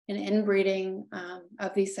and inbreeding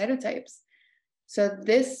of these cytotypes. So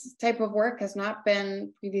this type of work has not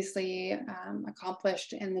been previously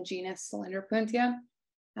accomplished in the genus Cylindropuntia.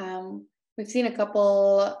 We've seen a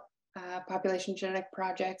couple population genetic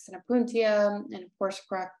projects in Apuntia and of course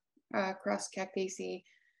across Cactaceae,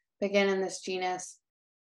 again in this genus,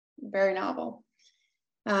 very novel.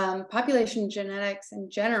 Population genetics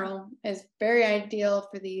in general is very ideal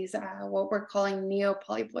for these what we're calling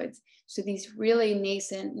neo-polyploids. So these really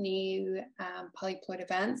nascent new polyploid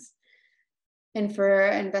events, and for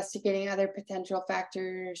investigating other potential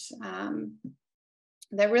factors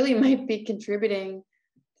that really might be contributing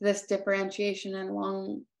to this differentiation and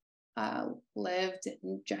long-lived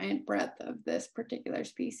and giant breadth of this particular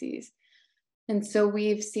species. And so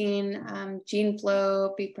we've seen gene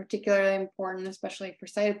flow be particularly important, especially for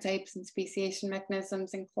cytotypes and speciation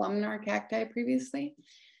mechanisms in columnar cacti previously.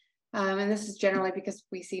 And this is generally because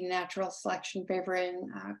we see natural selection favoring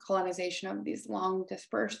colonization of these long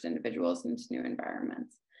dispersed individuals into new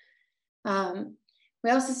environments. We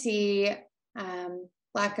also see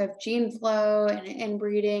lack of gene flow and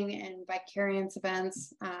inbreeding and vicariance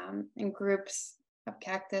events in groups of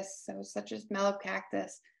cactus, so such as mellow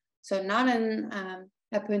cactus. So not in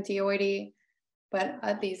Apuntioidy, but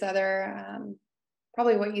these other,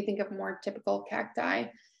 probably what you think of more typical cacti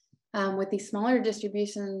with these smaller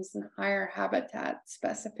distributions and higher habitat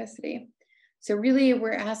specificity. So really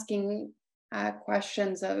we're asking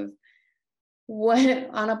questions of what,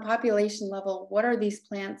 on a population level, what are these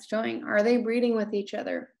plants doing? Are they breeding with each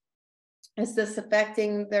other? Is this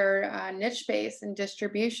affecting their niche space and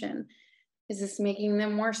distribution? Is this making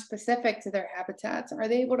them more specific to their habitats? Are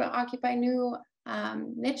they able to occupy new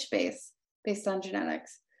niche space based on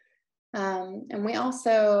genetics? And we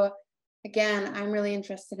also, again, I'm really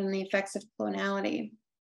interested in the effects of clonality.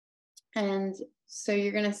 And so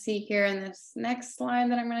you're going to see here in this next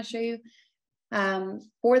slide that I'm going to show you,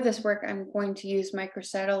 for this work, I'm going to use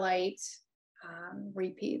microsatellite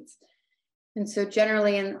repeats. And so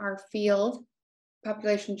generally in our field,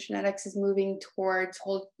 population genetics is moving towards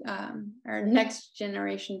our next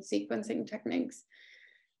generation sequencing techniques.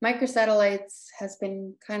 Microsatellites has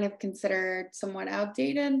been kind of considered somewhat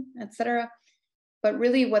outdated, etc. But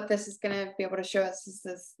really what this is going to be able to show us is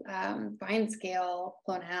this fine scale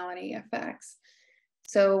clonality effects.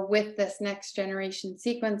 So with this next generation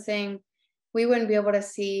sequencing, we wouldn't be able to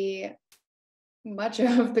see much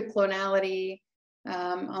of the clonality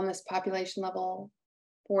on this population level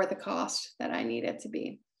for the cost that I need it to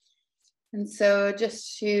be. And so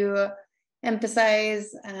just to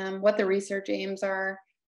emphasize what the research aims are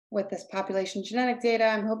with this population genetic data,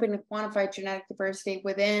 I'm hoping to quantify genetic diversity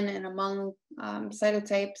within and among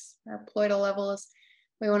cytotypes or ploidal levels.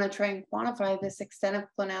 We want to try and quantify this extent of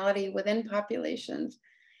clonality within populations.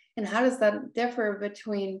 And how does that differ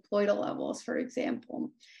between ploidal levels, for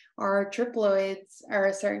example? Are diploids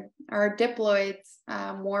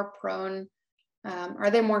more prone? Are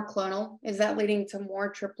they more clonal? Is that leading to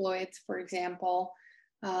more triploids, for example?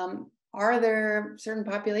 Are there certain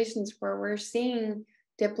populations where we're seeing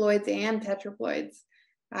diploids and tetraploids?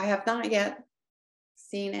 I have not yet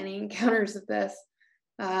seen any encounters of this,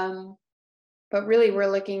 but really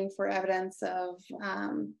we're looking for evidence of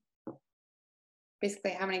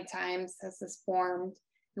basically how many times has this formed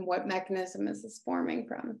and what mechanism is this forming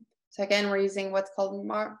from. So again, we're using what's called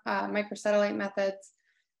microsatellite methods.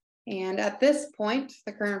 And at this point,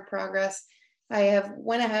 the current progress, I have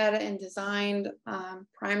went ahead and designed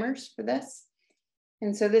primers for this.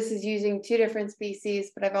 And so this is using two different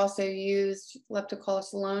species, but I've also used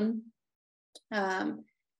leptocaulis alone.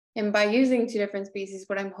 And by using two different species,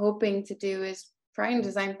 what I'm hoping to do is try and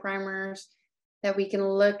design primers that we can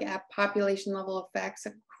look at population level effects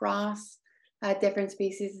across different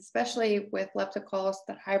species, especially with leptocaulis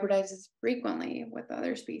that hybridizes frequently with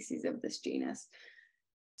other species of this genus.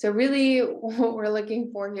 So really what we're looking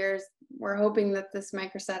for here is we're hoping that this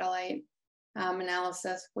microsatellite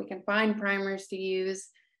analysis, we can find primers to use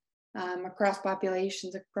across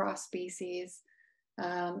populations, across species,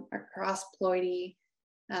 across ploidy.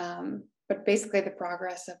 But basically the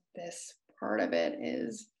progress of this part of it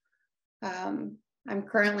is I'm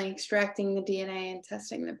currently extracting the DNA and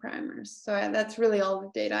testing the primers. So that's really all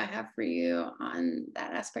the data I have for you on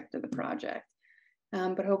that aspect of the project.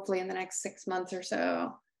 But hopefully in the next 6 months or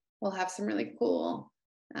so, we'll have some really cool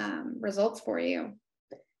results for you.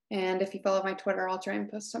 And if you follow my Twitter, I'll try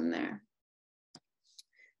and post some there.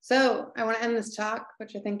 So I want to end this talk,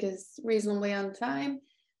 which I think is reasonably on time.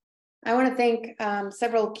 I want to thank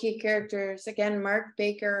several key characters. Again, Mark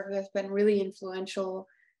Baker, who has been really influential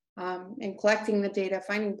in collecting the data,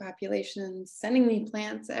 finding populations, sending me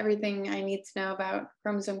plants, everything I need to know about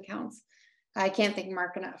chromosome counts. I can't thank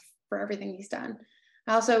Mark enough for everything he's done.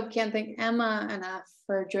 I also can't thank Emma enough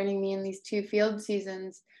for joining me in these 2 field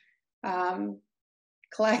seasons,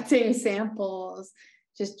 collecting samples,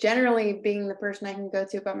 just generally being the person I can go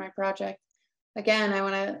to about my project. Again, I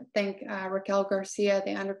want to thank Raquel Garcia,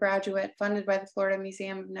 the undergraduate funded by the Florida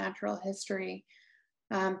Museum of Natural History,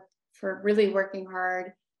 for really working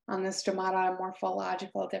hard on the stomata and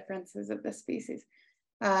morphological differences of this species.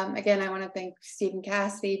 Again, I want to thank Stephen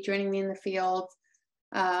Cassidy joining me in the field,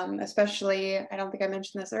 especially, I don't think I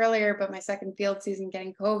mentioned this earlier, but my second field season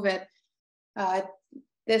getting COVID.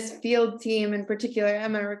 This field team in particular,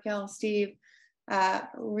 Emma, Raquel, Steve,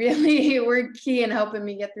 really were key in helping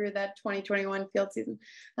me get through that 2021 field season.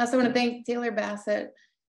 I also want to thank Taylor Bassett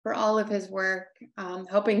for all of his work,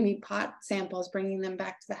 helping me pot samples, bringing them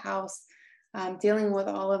back to the house, dealing with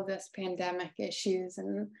all of this pandemic issues,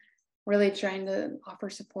 and really trying to offer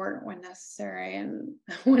support when necessary and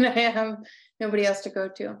when I have nobody else to go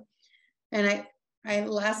to. And I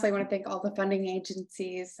lastly want to thank all the funding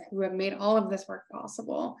agencies who have made all of this work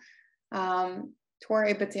possible.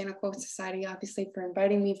 Torrey Botanical Society, obviously, for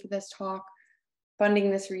inviting me for this talk,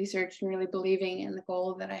 funding this research, and really believing in the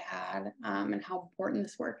goal that I had and how important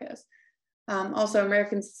this work is. Also,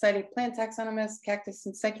 American Society of Plant Taxonomists, Cactus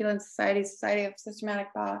and Succulent Society, Society of Systematic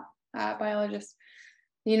Biologists,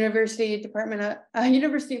 the University of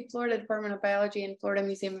Florida Department of Biology, and Florida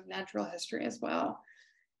Museum of Natural History as well.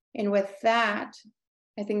 And with that,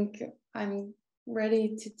 I think I'm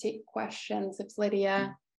ready to take questions if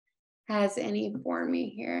Lydia has any for me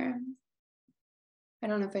here. I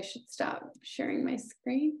don't know if I should stop sharing my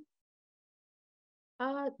screen.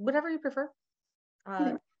 Whatever you prefer.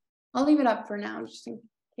 I'll leave it up for now, just in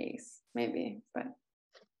case, maybe. But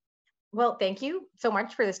well, thank you so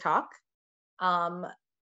much for this talk.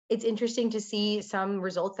 It's interesting to see some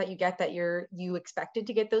results that you get that you expected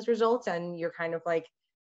to get those results, and you're kind of like,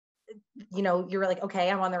 you're like, okay,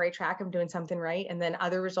 I'm on the right track, I'm doing something right. And then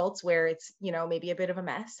other results where it's, maybe a bit of a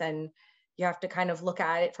mess, and you have to kind of look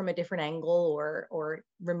at it from a different angle or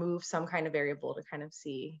remove some kind of variable to kind of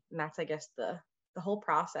see. And that's, I guess, the whole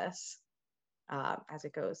process as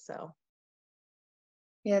it goes. So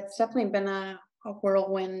yeah, it's definitely been a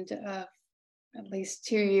whirlwind of at least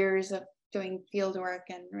 2 years of doing field work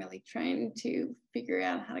and really trying to figure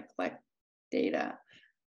out how to collect data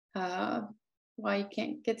while you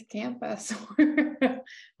can't get to campus or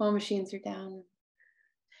while machines are down.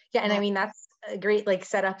 Yeah, and I mean, that's a great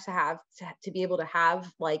setup to have to be able to have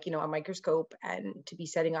a microscope and to be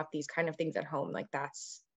setting up these kind of things at home.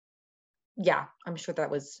 That's, yeah, I'm sure that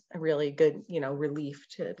was a really good relief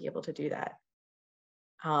to be able to do that.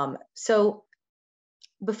 So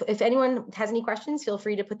if anyone has any questions, feel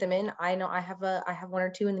free to put them in. I know I have 1 or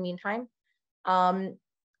 2 in the meantime.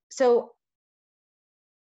 So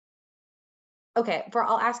okay,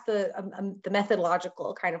 I'll ask the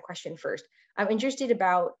methodological kind of question first. I'm interested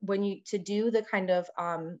about when to do the kind of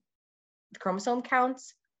chromosome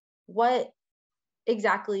counts, what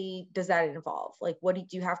exactly does that involve? What do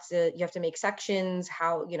you have to make sections?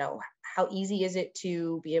 How easy is it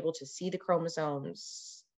to be able to see the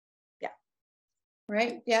chromosomes? Yeah.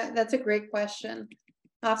 Right. Yeah, that's a great question.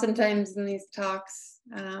 Oftentimes in these talks,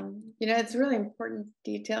 it's a really important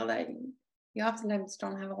detail that you oftentimes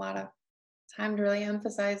don't have a lot of time to really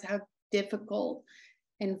emphasize how difficult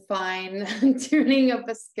and fine tuning of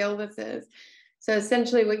a skill this is. So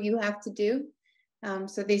essentially what you have to do,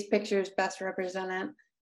 so these pictures best represent it.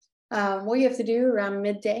 What you have to do around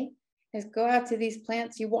midday is go out to these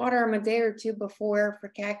plants. You water them a day or 2 before, for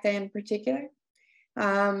cacti in particular.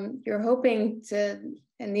 You're hoping to,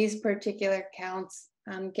 in these particular counts,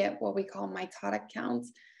 get what we call mitotic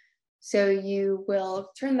counts. So you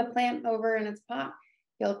will turn the plant over in its pot.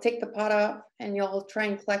 You'll take the pot up and you'll try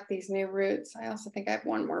and collect these new roots. I also think I have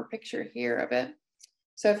one more picture here of it.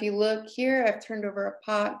 So if you look here, I've turned over a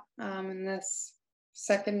pot in this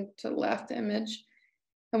second to left image.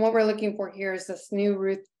 And what we're looking for here is this new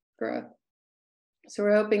root growth. So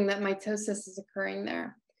we're hoping that mitosis is occurring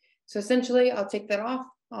there. So essentially, I'll take that off.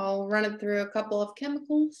 I'll run it through a couple of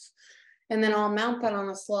chemicals, and then I'll mount that on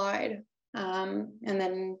a slide. and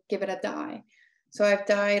then give it a dye. So I've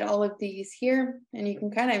dyed all of these here, and you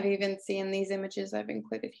can kind of even see in these images I've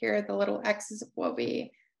included here, the little X's of what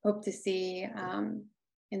we hope to see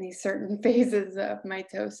in these certain phases of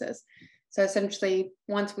mitosis. So essentially,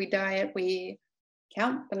 once we dye it, we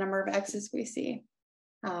count the number of X's we see.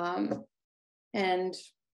 And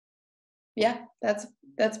yeah, that's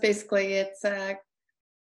basically, it's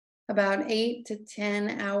about 8 to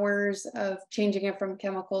 10 hours of changing it from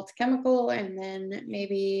chemical to chemical, and then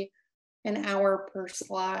maybe an hour per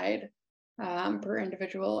slide per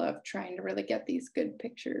individual of trying to really get these good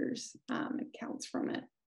pictures and counts from it.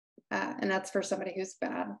 And that's for somebody who's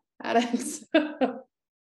bad at it. So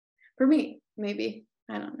for me, maybe,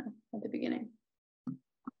 I don't know, at the beginning.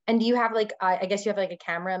 And do you have like, I guess you have like a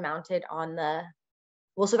camera mounted on the,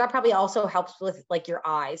 well, so that probably also helps with like your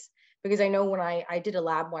eyes, because I know when I did a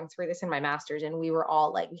lab once for this in my master's, and we were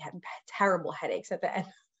all like, we had terrible headaches at the end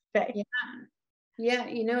of the day. Yeah. Yeah,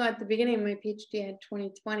 you know, at the beginning of my PhD, I had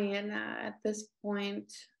 20/20, and at this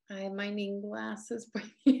point, I might need glasses by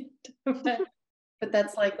the end of it. But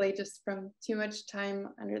that's likely just from too much time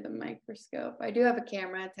under the microscope. I do have a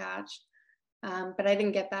camera attached, but I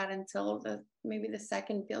didn't get that until maybe the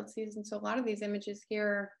second field season. So a lot of these images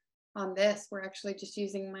here on this, we're actually just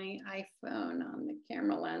using my iPhone on the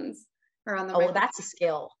camera lens, or on the well, that's a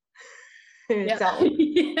skill in yeah. itself.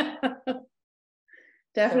 Yeah,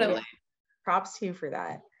 definitely. So, yeah, props to you for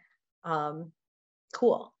that.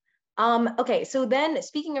 Cool. Okay, so then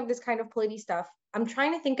speaking of this kind of ploidy stuff, I'm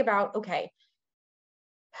trying to think about, okay,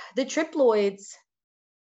 the triploids,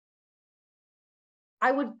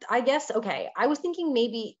 I guess, okay, I was thinking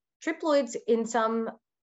maybe triploids in some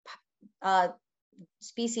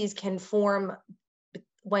species can form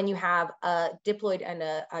when you have a diploid and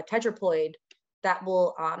a tetraploid that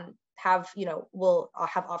will have, will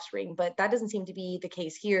have offspring, but that doesn't seem to be the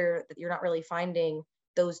case here, that you're not really finding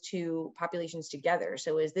those two populations together.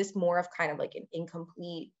 So is this more of kind of like an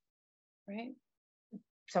incomplete, right?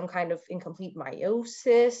 Some kind of incomplete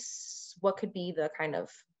meiosis? What could be the kind of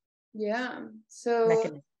so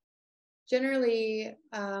mechanism? Generally,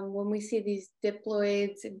 when we see these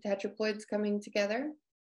diploids and tetraploids coming together,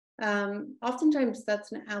 oftentimes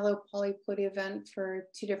that's an allopolyploidy event for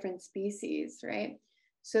two different species, right?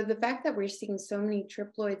 So the fact that we're seeing so many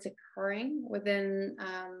triploids occurring within,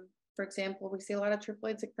 for example, we see a lot of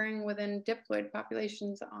triploids occurring within diploid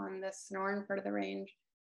populations on the Sonoran part of the range.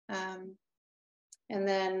 And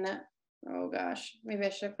then, oh gosh, maybe I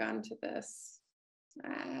should have gone to this. I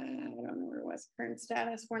don't know where it was, current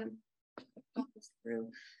status, when through.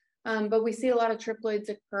 But we see a lot of triploids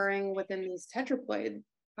occurring within these tetraploid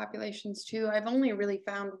populations too. I've only really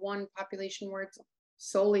found one population where it's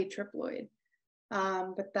solely triploid,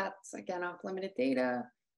 but that's again off limited data.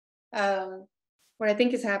 What I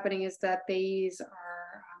think is happening is that these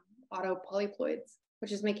are autopolyploids,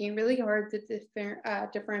 which is making it really hard to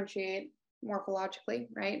differentiate morphologically,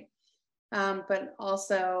 right? But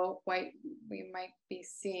also we might be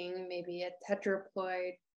seeing maybe a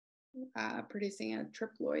tetraploid producing a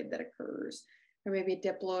triploid that occurs, or maybe a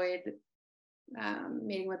diploid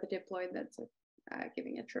mating with a diploid that's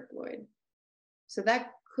giving a triploid. So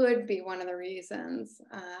that could be one of the reasons,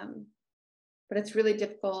 but it's really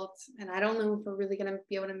difficult, and I don't know if we're really going to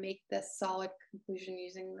be able to make this solid conclusion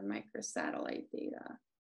using the microsatellite data.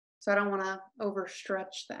 So I don't want to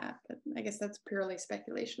overstretch that, but I guess that's purely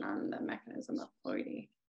speculation on the mechanism of ploidy.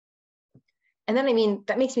 And then, I mean,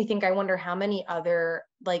 that makes me think, I wonder how many other,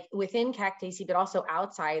 like within Cactaceae, but also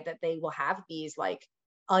outside, that they will have these like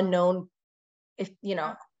unknown, if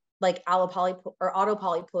like allopoly or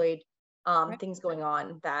autopolyploid things going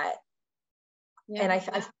on that, and I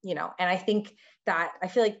think that, I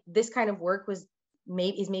feel like this kind of work is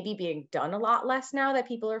maybe being done a lot less now that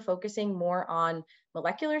people are focusing more on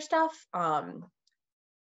molecular stuff.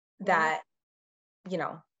 That,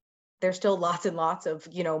 there's still lots and lots of,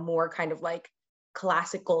 more kind of like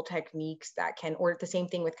classical techniques that can, or the same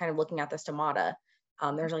thing with kind of looking at the stomata.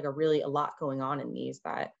 There's like a lot going on in these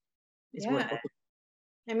that is worth looking.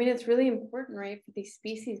 I mean, it's really important, right, for these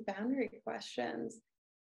species boundary questions.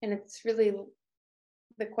 And it's really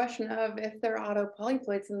the question of, if they're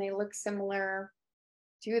autopolyploids and they look similar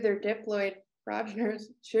to their diploid progenitors,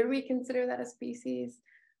 should we consider that a species?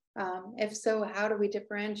 If so, how do we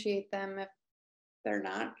differentiate them if they're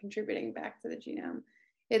not contributing back to the genome?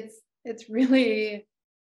 It's really,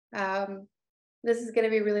 this is going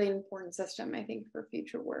to be a really important system, I think, for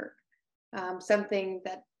future work. Something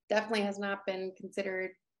that definitely has not been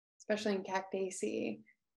considered, especially in Cactaceae,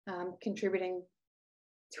 contributing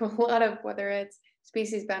to a lot of, whether it's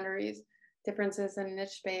species boundaries, differences in niche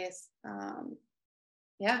space.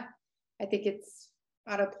 I think it's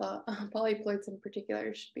polyploids in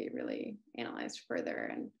particular should be really analyzed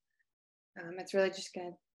further. And it's really just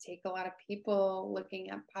going to take a lot of people looking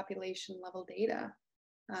at population level data,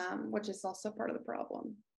 which is also part of the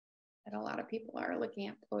problem. That a lot of people are looking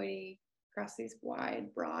at ploidy across these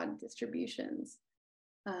wide, broad distributions.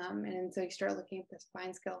 And so you start looking at this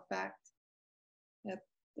fine scale effect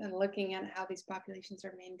and looking at how these populations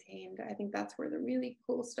are maintained. I think that's where the really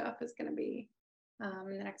cool stuff is going to be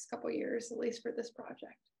in the next couple of years, at least for this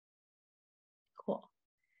project. Cool.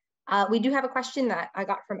 We do have a question that I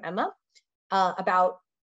got from Emma about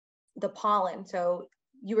the pollen. So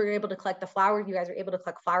you were able to collect the flowers, you guys were able to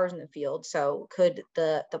collect flowers in the field. So could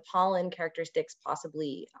the pollen characteristics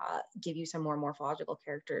possibly give you some more morphological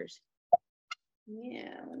characters?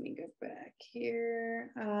 Yeah, let me go back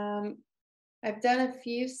here. I've done a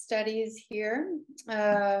few studies here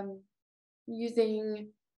using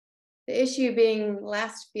the issue being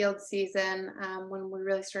last field season when we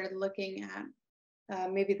really started looking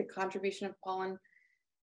at maybe the contribution of pollen.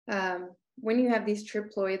 When you have these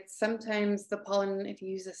triploids, sometimes the pollen, if you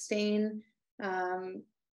use a stain,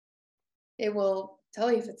 it will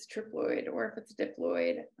tell you if it's a triploid or if it's a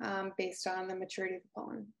diploid based on the maturity of the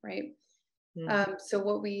pollen, right? So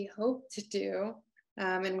what we hope to do,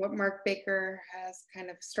 and what Mark Baker has kind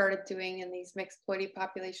of started doing in these mixed ploidy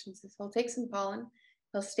populations, is he'll take some pollen,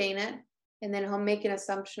 he'll stain it, and then he'll make an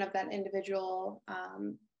assumption of that individual,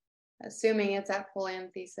 assuming it's at full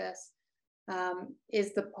anthesis.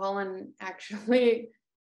 Is the pollen actually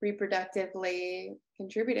reproductively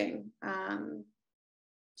contributing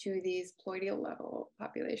to these ploidial level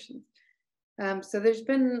populations? So there's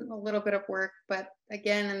been a little bit of work, but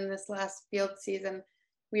again, in this last field season,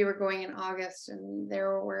 we were going in August and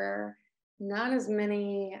there were not as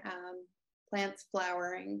many plants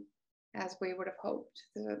flowering as we would have hoped.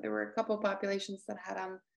 So there were a couple of populations that had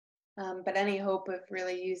them, but any hope of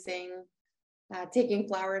really using taking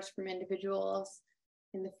flowers from individuals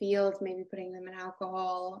in the field, maybe putting them in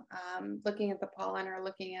alcohol, looking at the pollen or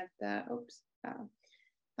looking at the,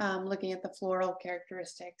 looking at the floral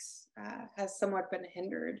characteristics has somewhat been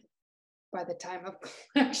hindered by the time of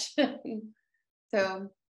collection. So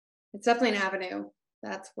it's definitely an avenue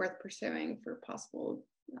that's worth pursuing for possible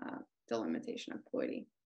delimitation of ploidy.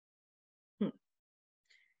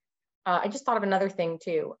 I just thought of another thing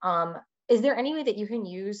too. Is there any way that you can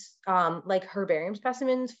use like herbarium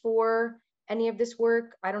specimens for any of this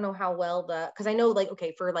work? I don't know how well because I know like,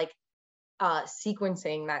 okay, for like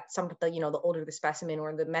sequencing that some of the, the older the specimen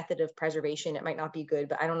or the method of preservation, it might not be good,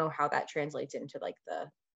 but I don't know how that translates into like the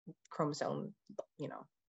chromosome,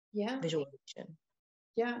 visualization.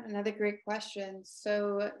 Yeah, another great question.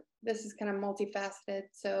 So this is kind of multifaceted.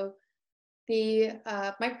 So the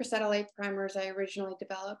microsatellite primers I originally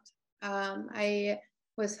developed, I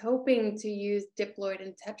was hoping to use diploid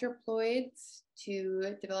and tetraploids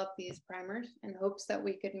to develop these primers in hopes that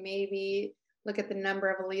we could maybe look at the number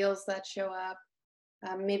of alleles that show up.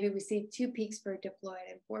 Maybe we see 2 peaks for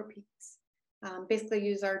diploid and 4 peaks. Basically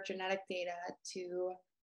use our genetic data to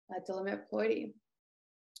delimit ploidy.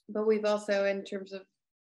 But we've also, in terms of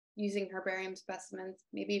using herbarium specimens,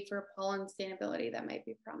 maybe for pollen stainability, that might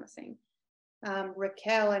be promising.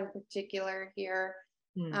 Raquel in particular here,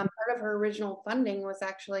 part of her original funding was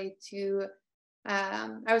actually to,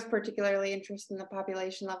 I was particularly interested in the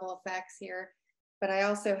population level effects here, but I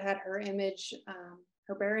also had her image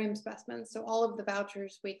herbarium specimens. So all of the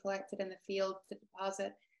vouchers we collected in the field to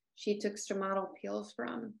deposit, she took stomatal peels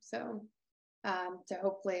from. So to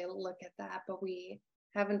hopefully look at that, but we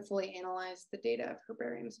haven't fully analyzed the data of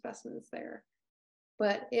herbarium specimens there.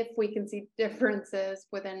 But if we can see differences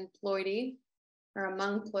within ploidy, or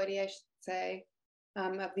among ploidy, I should say,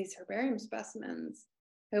 of these herbarium specimens,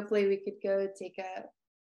 hopefully we could go take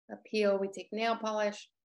a peel, we take nail polish,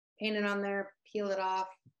 paint it on there, peel it off,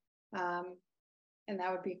 and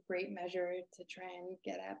that would be a great measure to try and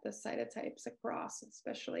get at the cytotypes across,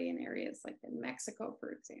 especially in areas like in Mexico,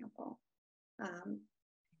 for example.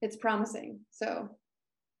 It's promising. So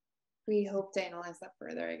we hope to analyze that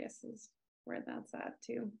further, I guess, is where that's at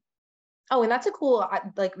too. Oh, and that's a cool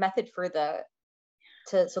like method for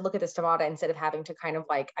to look at the stomata instead of having to kind of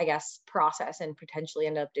like, I guess, process and potentially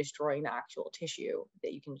end up destroying the actual tissue,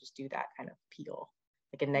 that you can just do that kind of peel,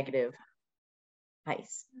 like a negative.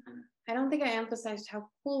 Nice. I don't think I emphasized how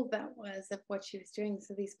cool that was of what she was doing.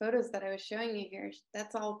 So these photos that I was showing you here,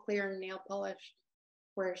 that's all clear nail polish,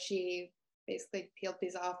 where she basically peeled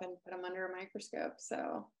these off and put them under a microscope.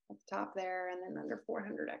 So at the top there, and then under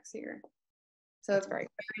 400x here. So it's very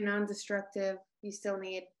non-destructive. You still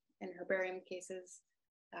need, in herbarium cases,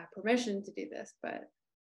 permission to do this, but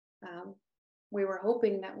we were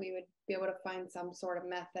hoping that we would be able to find some sort of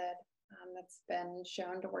method that's been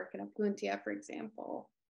shown to work in Opuntia, for example,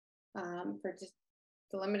 for just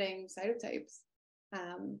delimiting cytotypes.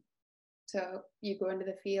 So you go into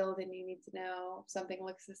the field and you need to know if something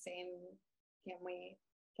looks the same. Can we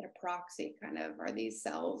get a proxy kind of? Are these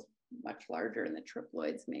cells much larger in the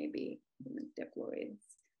triploids, maybe in the diploids?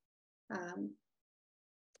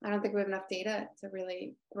 I don't think we have enough data to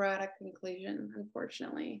really throw out a conclusion,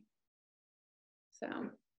 unfortunately. So,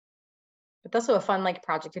 it's also a fun like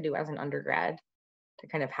project to do as an undergrad, to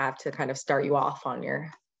kind of have to kind of start you off on your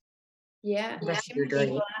rest of your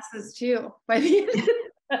journey. Classes too. By the end,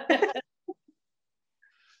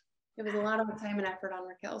 it was a lot of time and effort on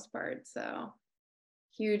Raquel's part. So,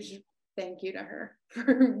 huge thank you to her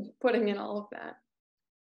for putting in all of that.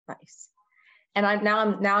 Nice. And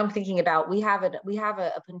I'm thinking about, we have a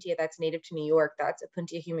Opuntia that's native to New York. That's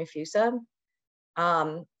Opuntia humifusa.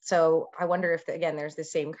 So I wonder if again there's the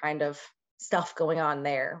same kind of stuff going on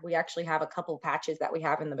there. We actually have a couple patches that we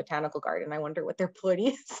have in the botanical garden. I wonder what their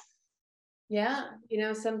ploidy is. Yeah, you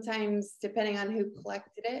know, sometimes depending on who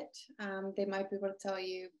collected it, they might be able to tell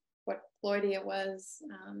you what ploidy it was,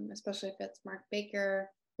 especially if it's Mark Baker.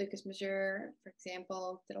 Lucas Major, for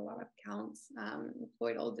example, did a lot of counts,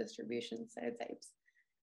 ploidal distribution cytotypes.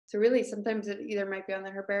 So really, sometimes it either might be on the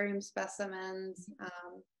herbarium specimens,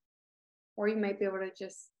 or you might be able to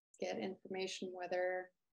just get information whether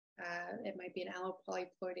it might be an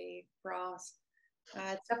allopolyploidy cross.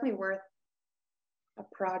 It's definitely worth a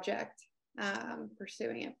project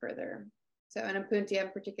pursuing it further. So in Opuntia in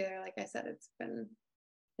particular, like I said,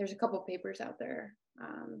 there's a couple papers out there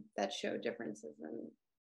that show differences in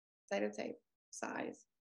cytotype size,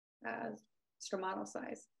 stromatal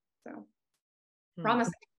size. So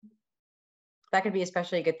promising. That could be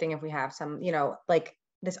especially a good thing if we have some, you know, like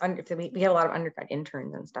this, we get a lot of undergrad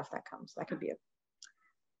interns and stuff that comes. That could be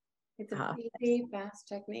it's a pretty fast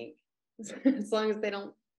technique, as long as they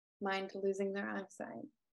don't mind losing their eyesight.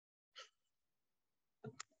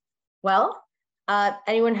 Well,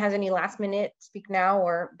 anyone has any last minute speak now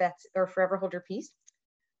or forever hold your peace?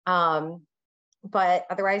 But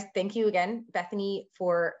otherwise, thank you again, Bethany,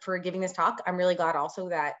 for giving this talk. I'm really glad also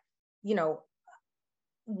that, you know,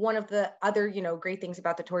 one of the other, you know, great things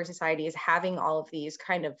about the Torrey Society is having all of these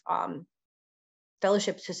kind of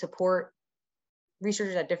fellowships to support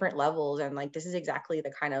researchers at different levels. And like, this is exactly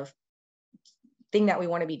the kind of thing that we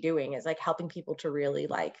want to be doing, is like helping people to really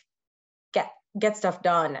like get stuff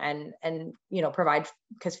done and, you know, provide,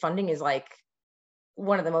 because funding is like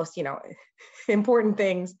one of the most, you know, important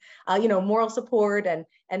things. You know, moral support and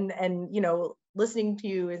you know, listening to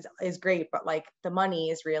you is great, but like the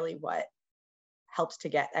money is really what helps to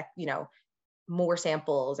get, you know, more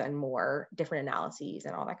samples and more different analyses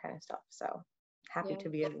and all that kind of stuff. So happy to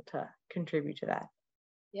be able to contribute to that.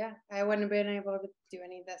 Yeah, I wouldn't have been able to do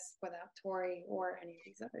any of this without Torrey or any of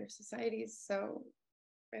these other societies. So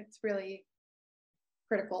it's really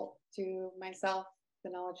critical to myself, the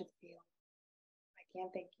knowledge of the field. I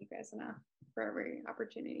can't thank you guys enough for every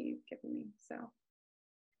opportunity you've given me. So,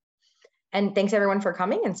 and thanks everyone for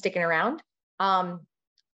coming and sticking around.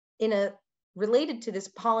 Related to this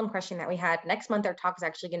pollen question that we had, next month our talk is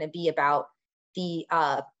actually going to be about the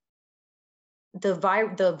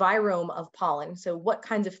virome of pollen. So what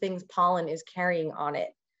kinds of things pollen is carrying on it,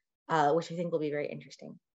 which I think will be very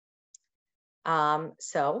interesting.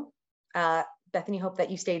 Bethany, hope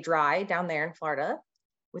that you stay dry down there in Florida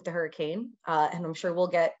with the hurricane. And I'm sure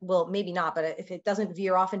well, maybe not, but if it doesn't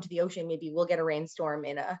veer off into the ocean, maybe we'll get a rainstorm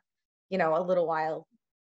in a little while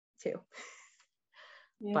too.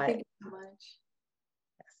 Yeah, thank you so much.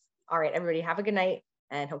 Yes. All right, everybody, have a good night,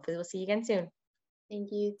 and hopefully we'll see you again soon.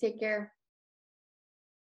 Thank you. Take care.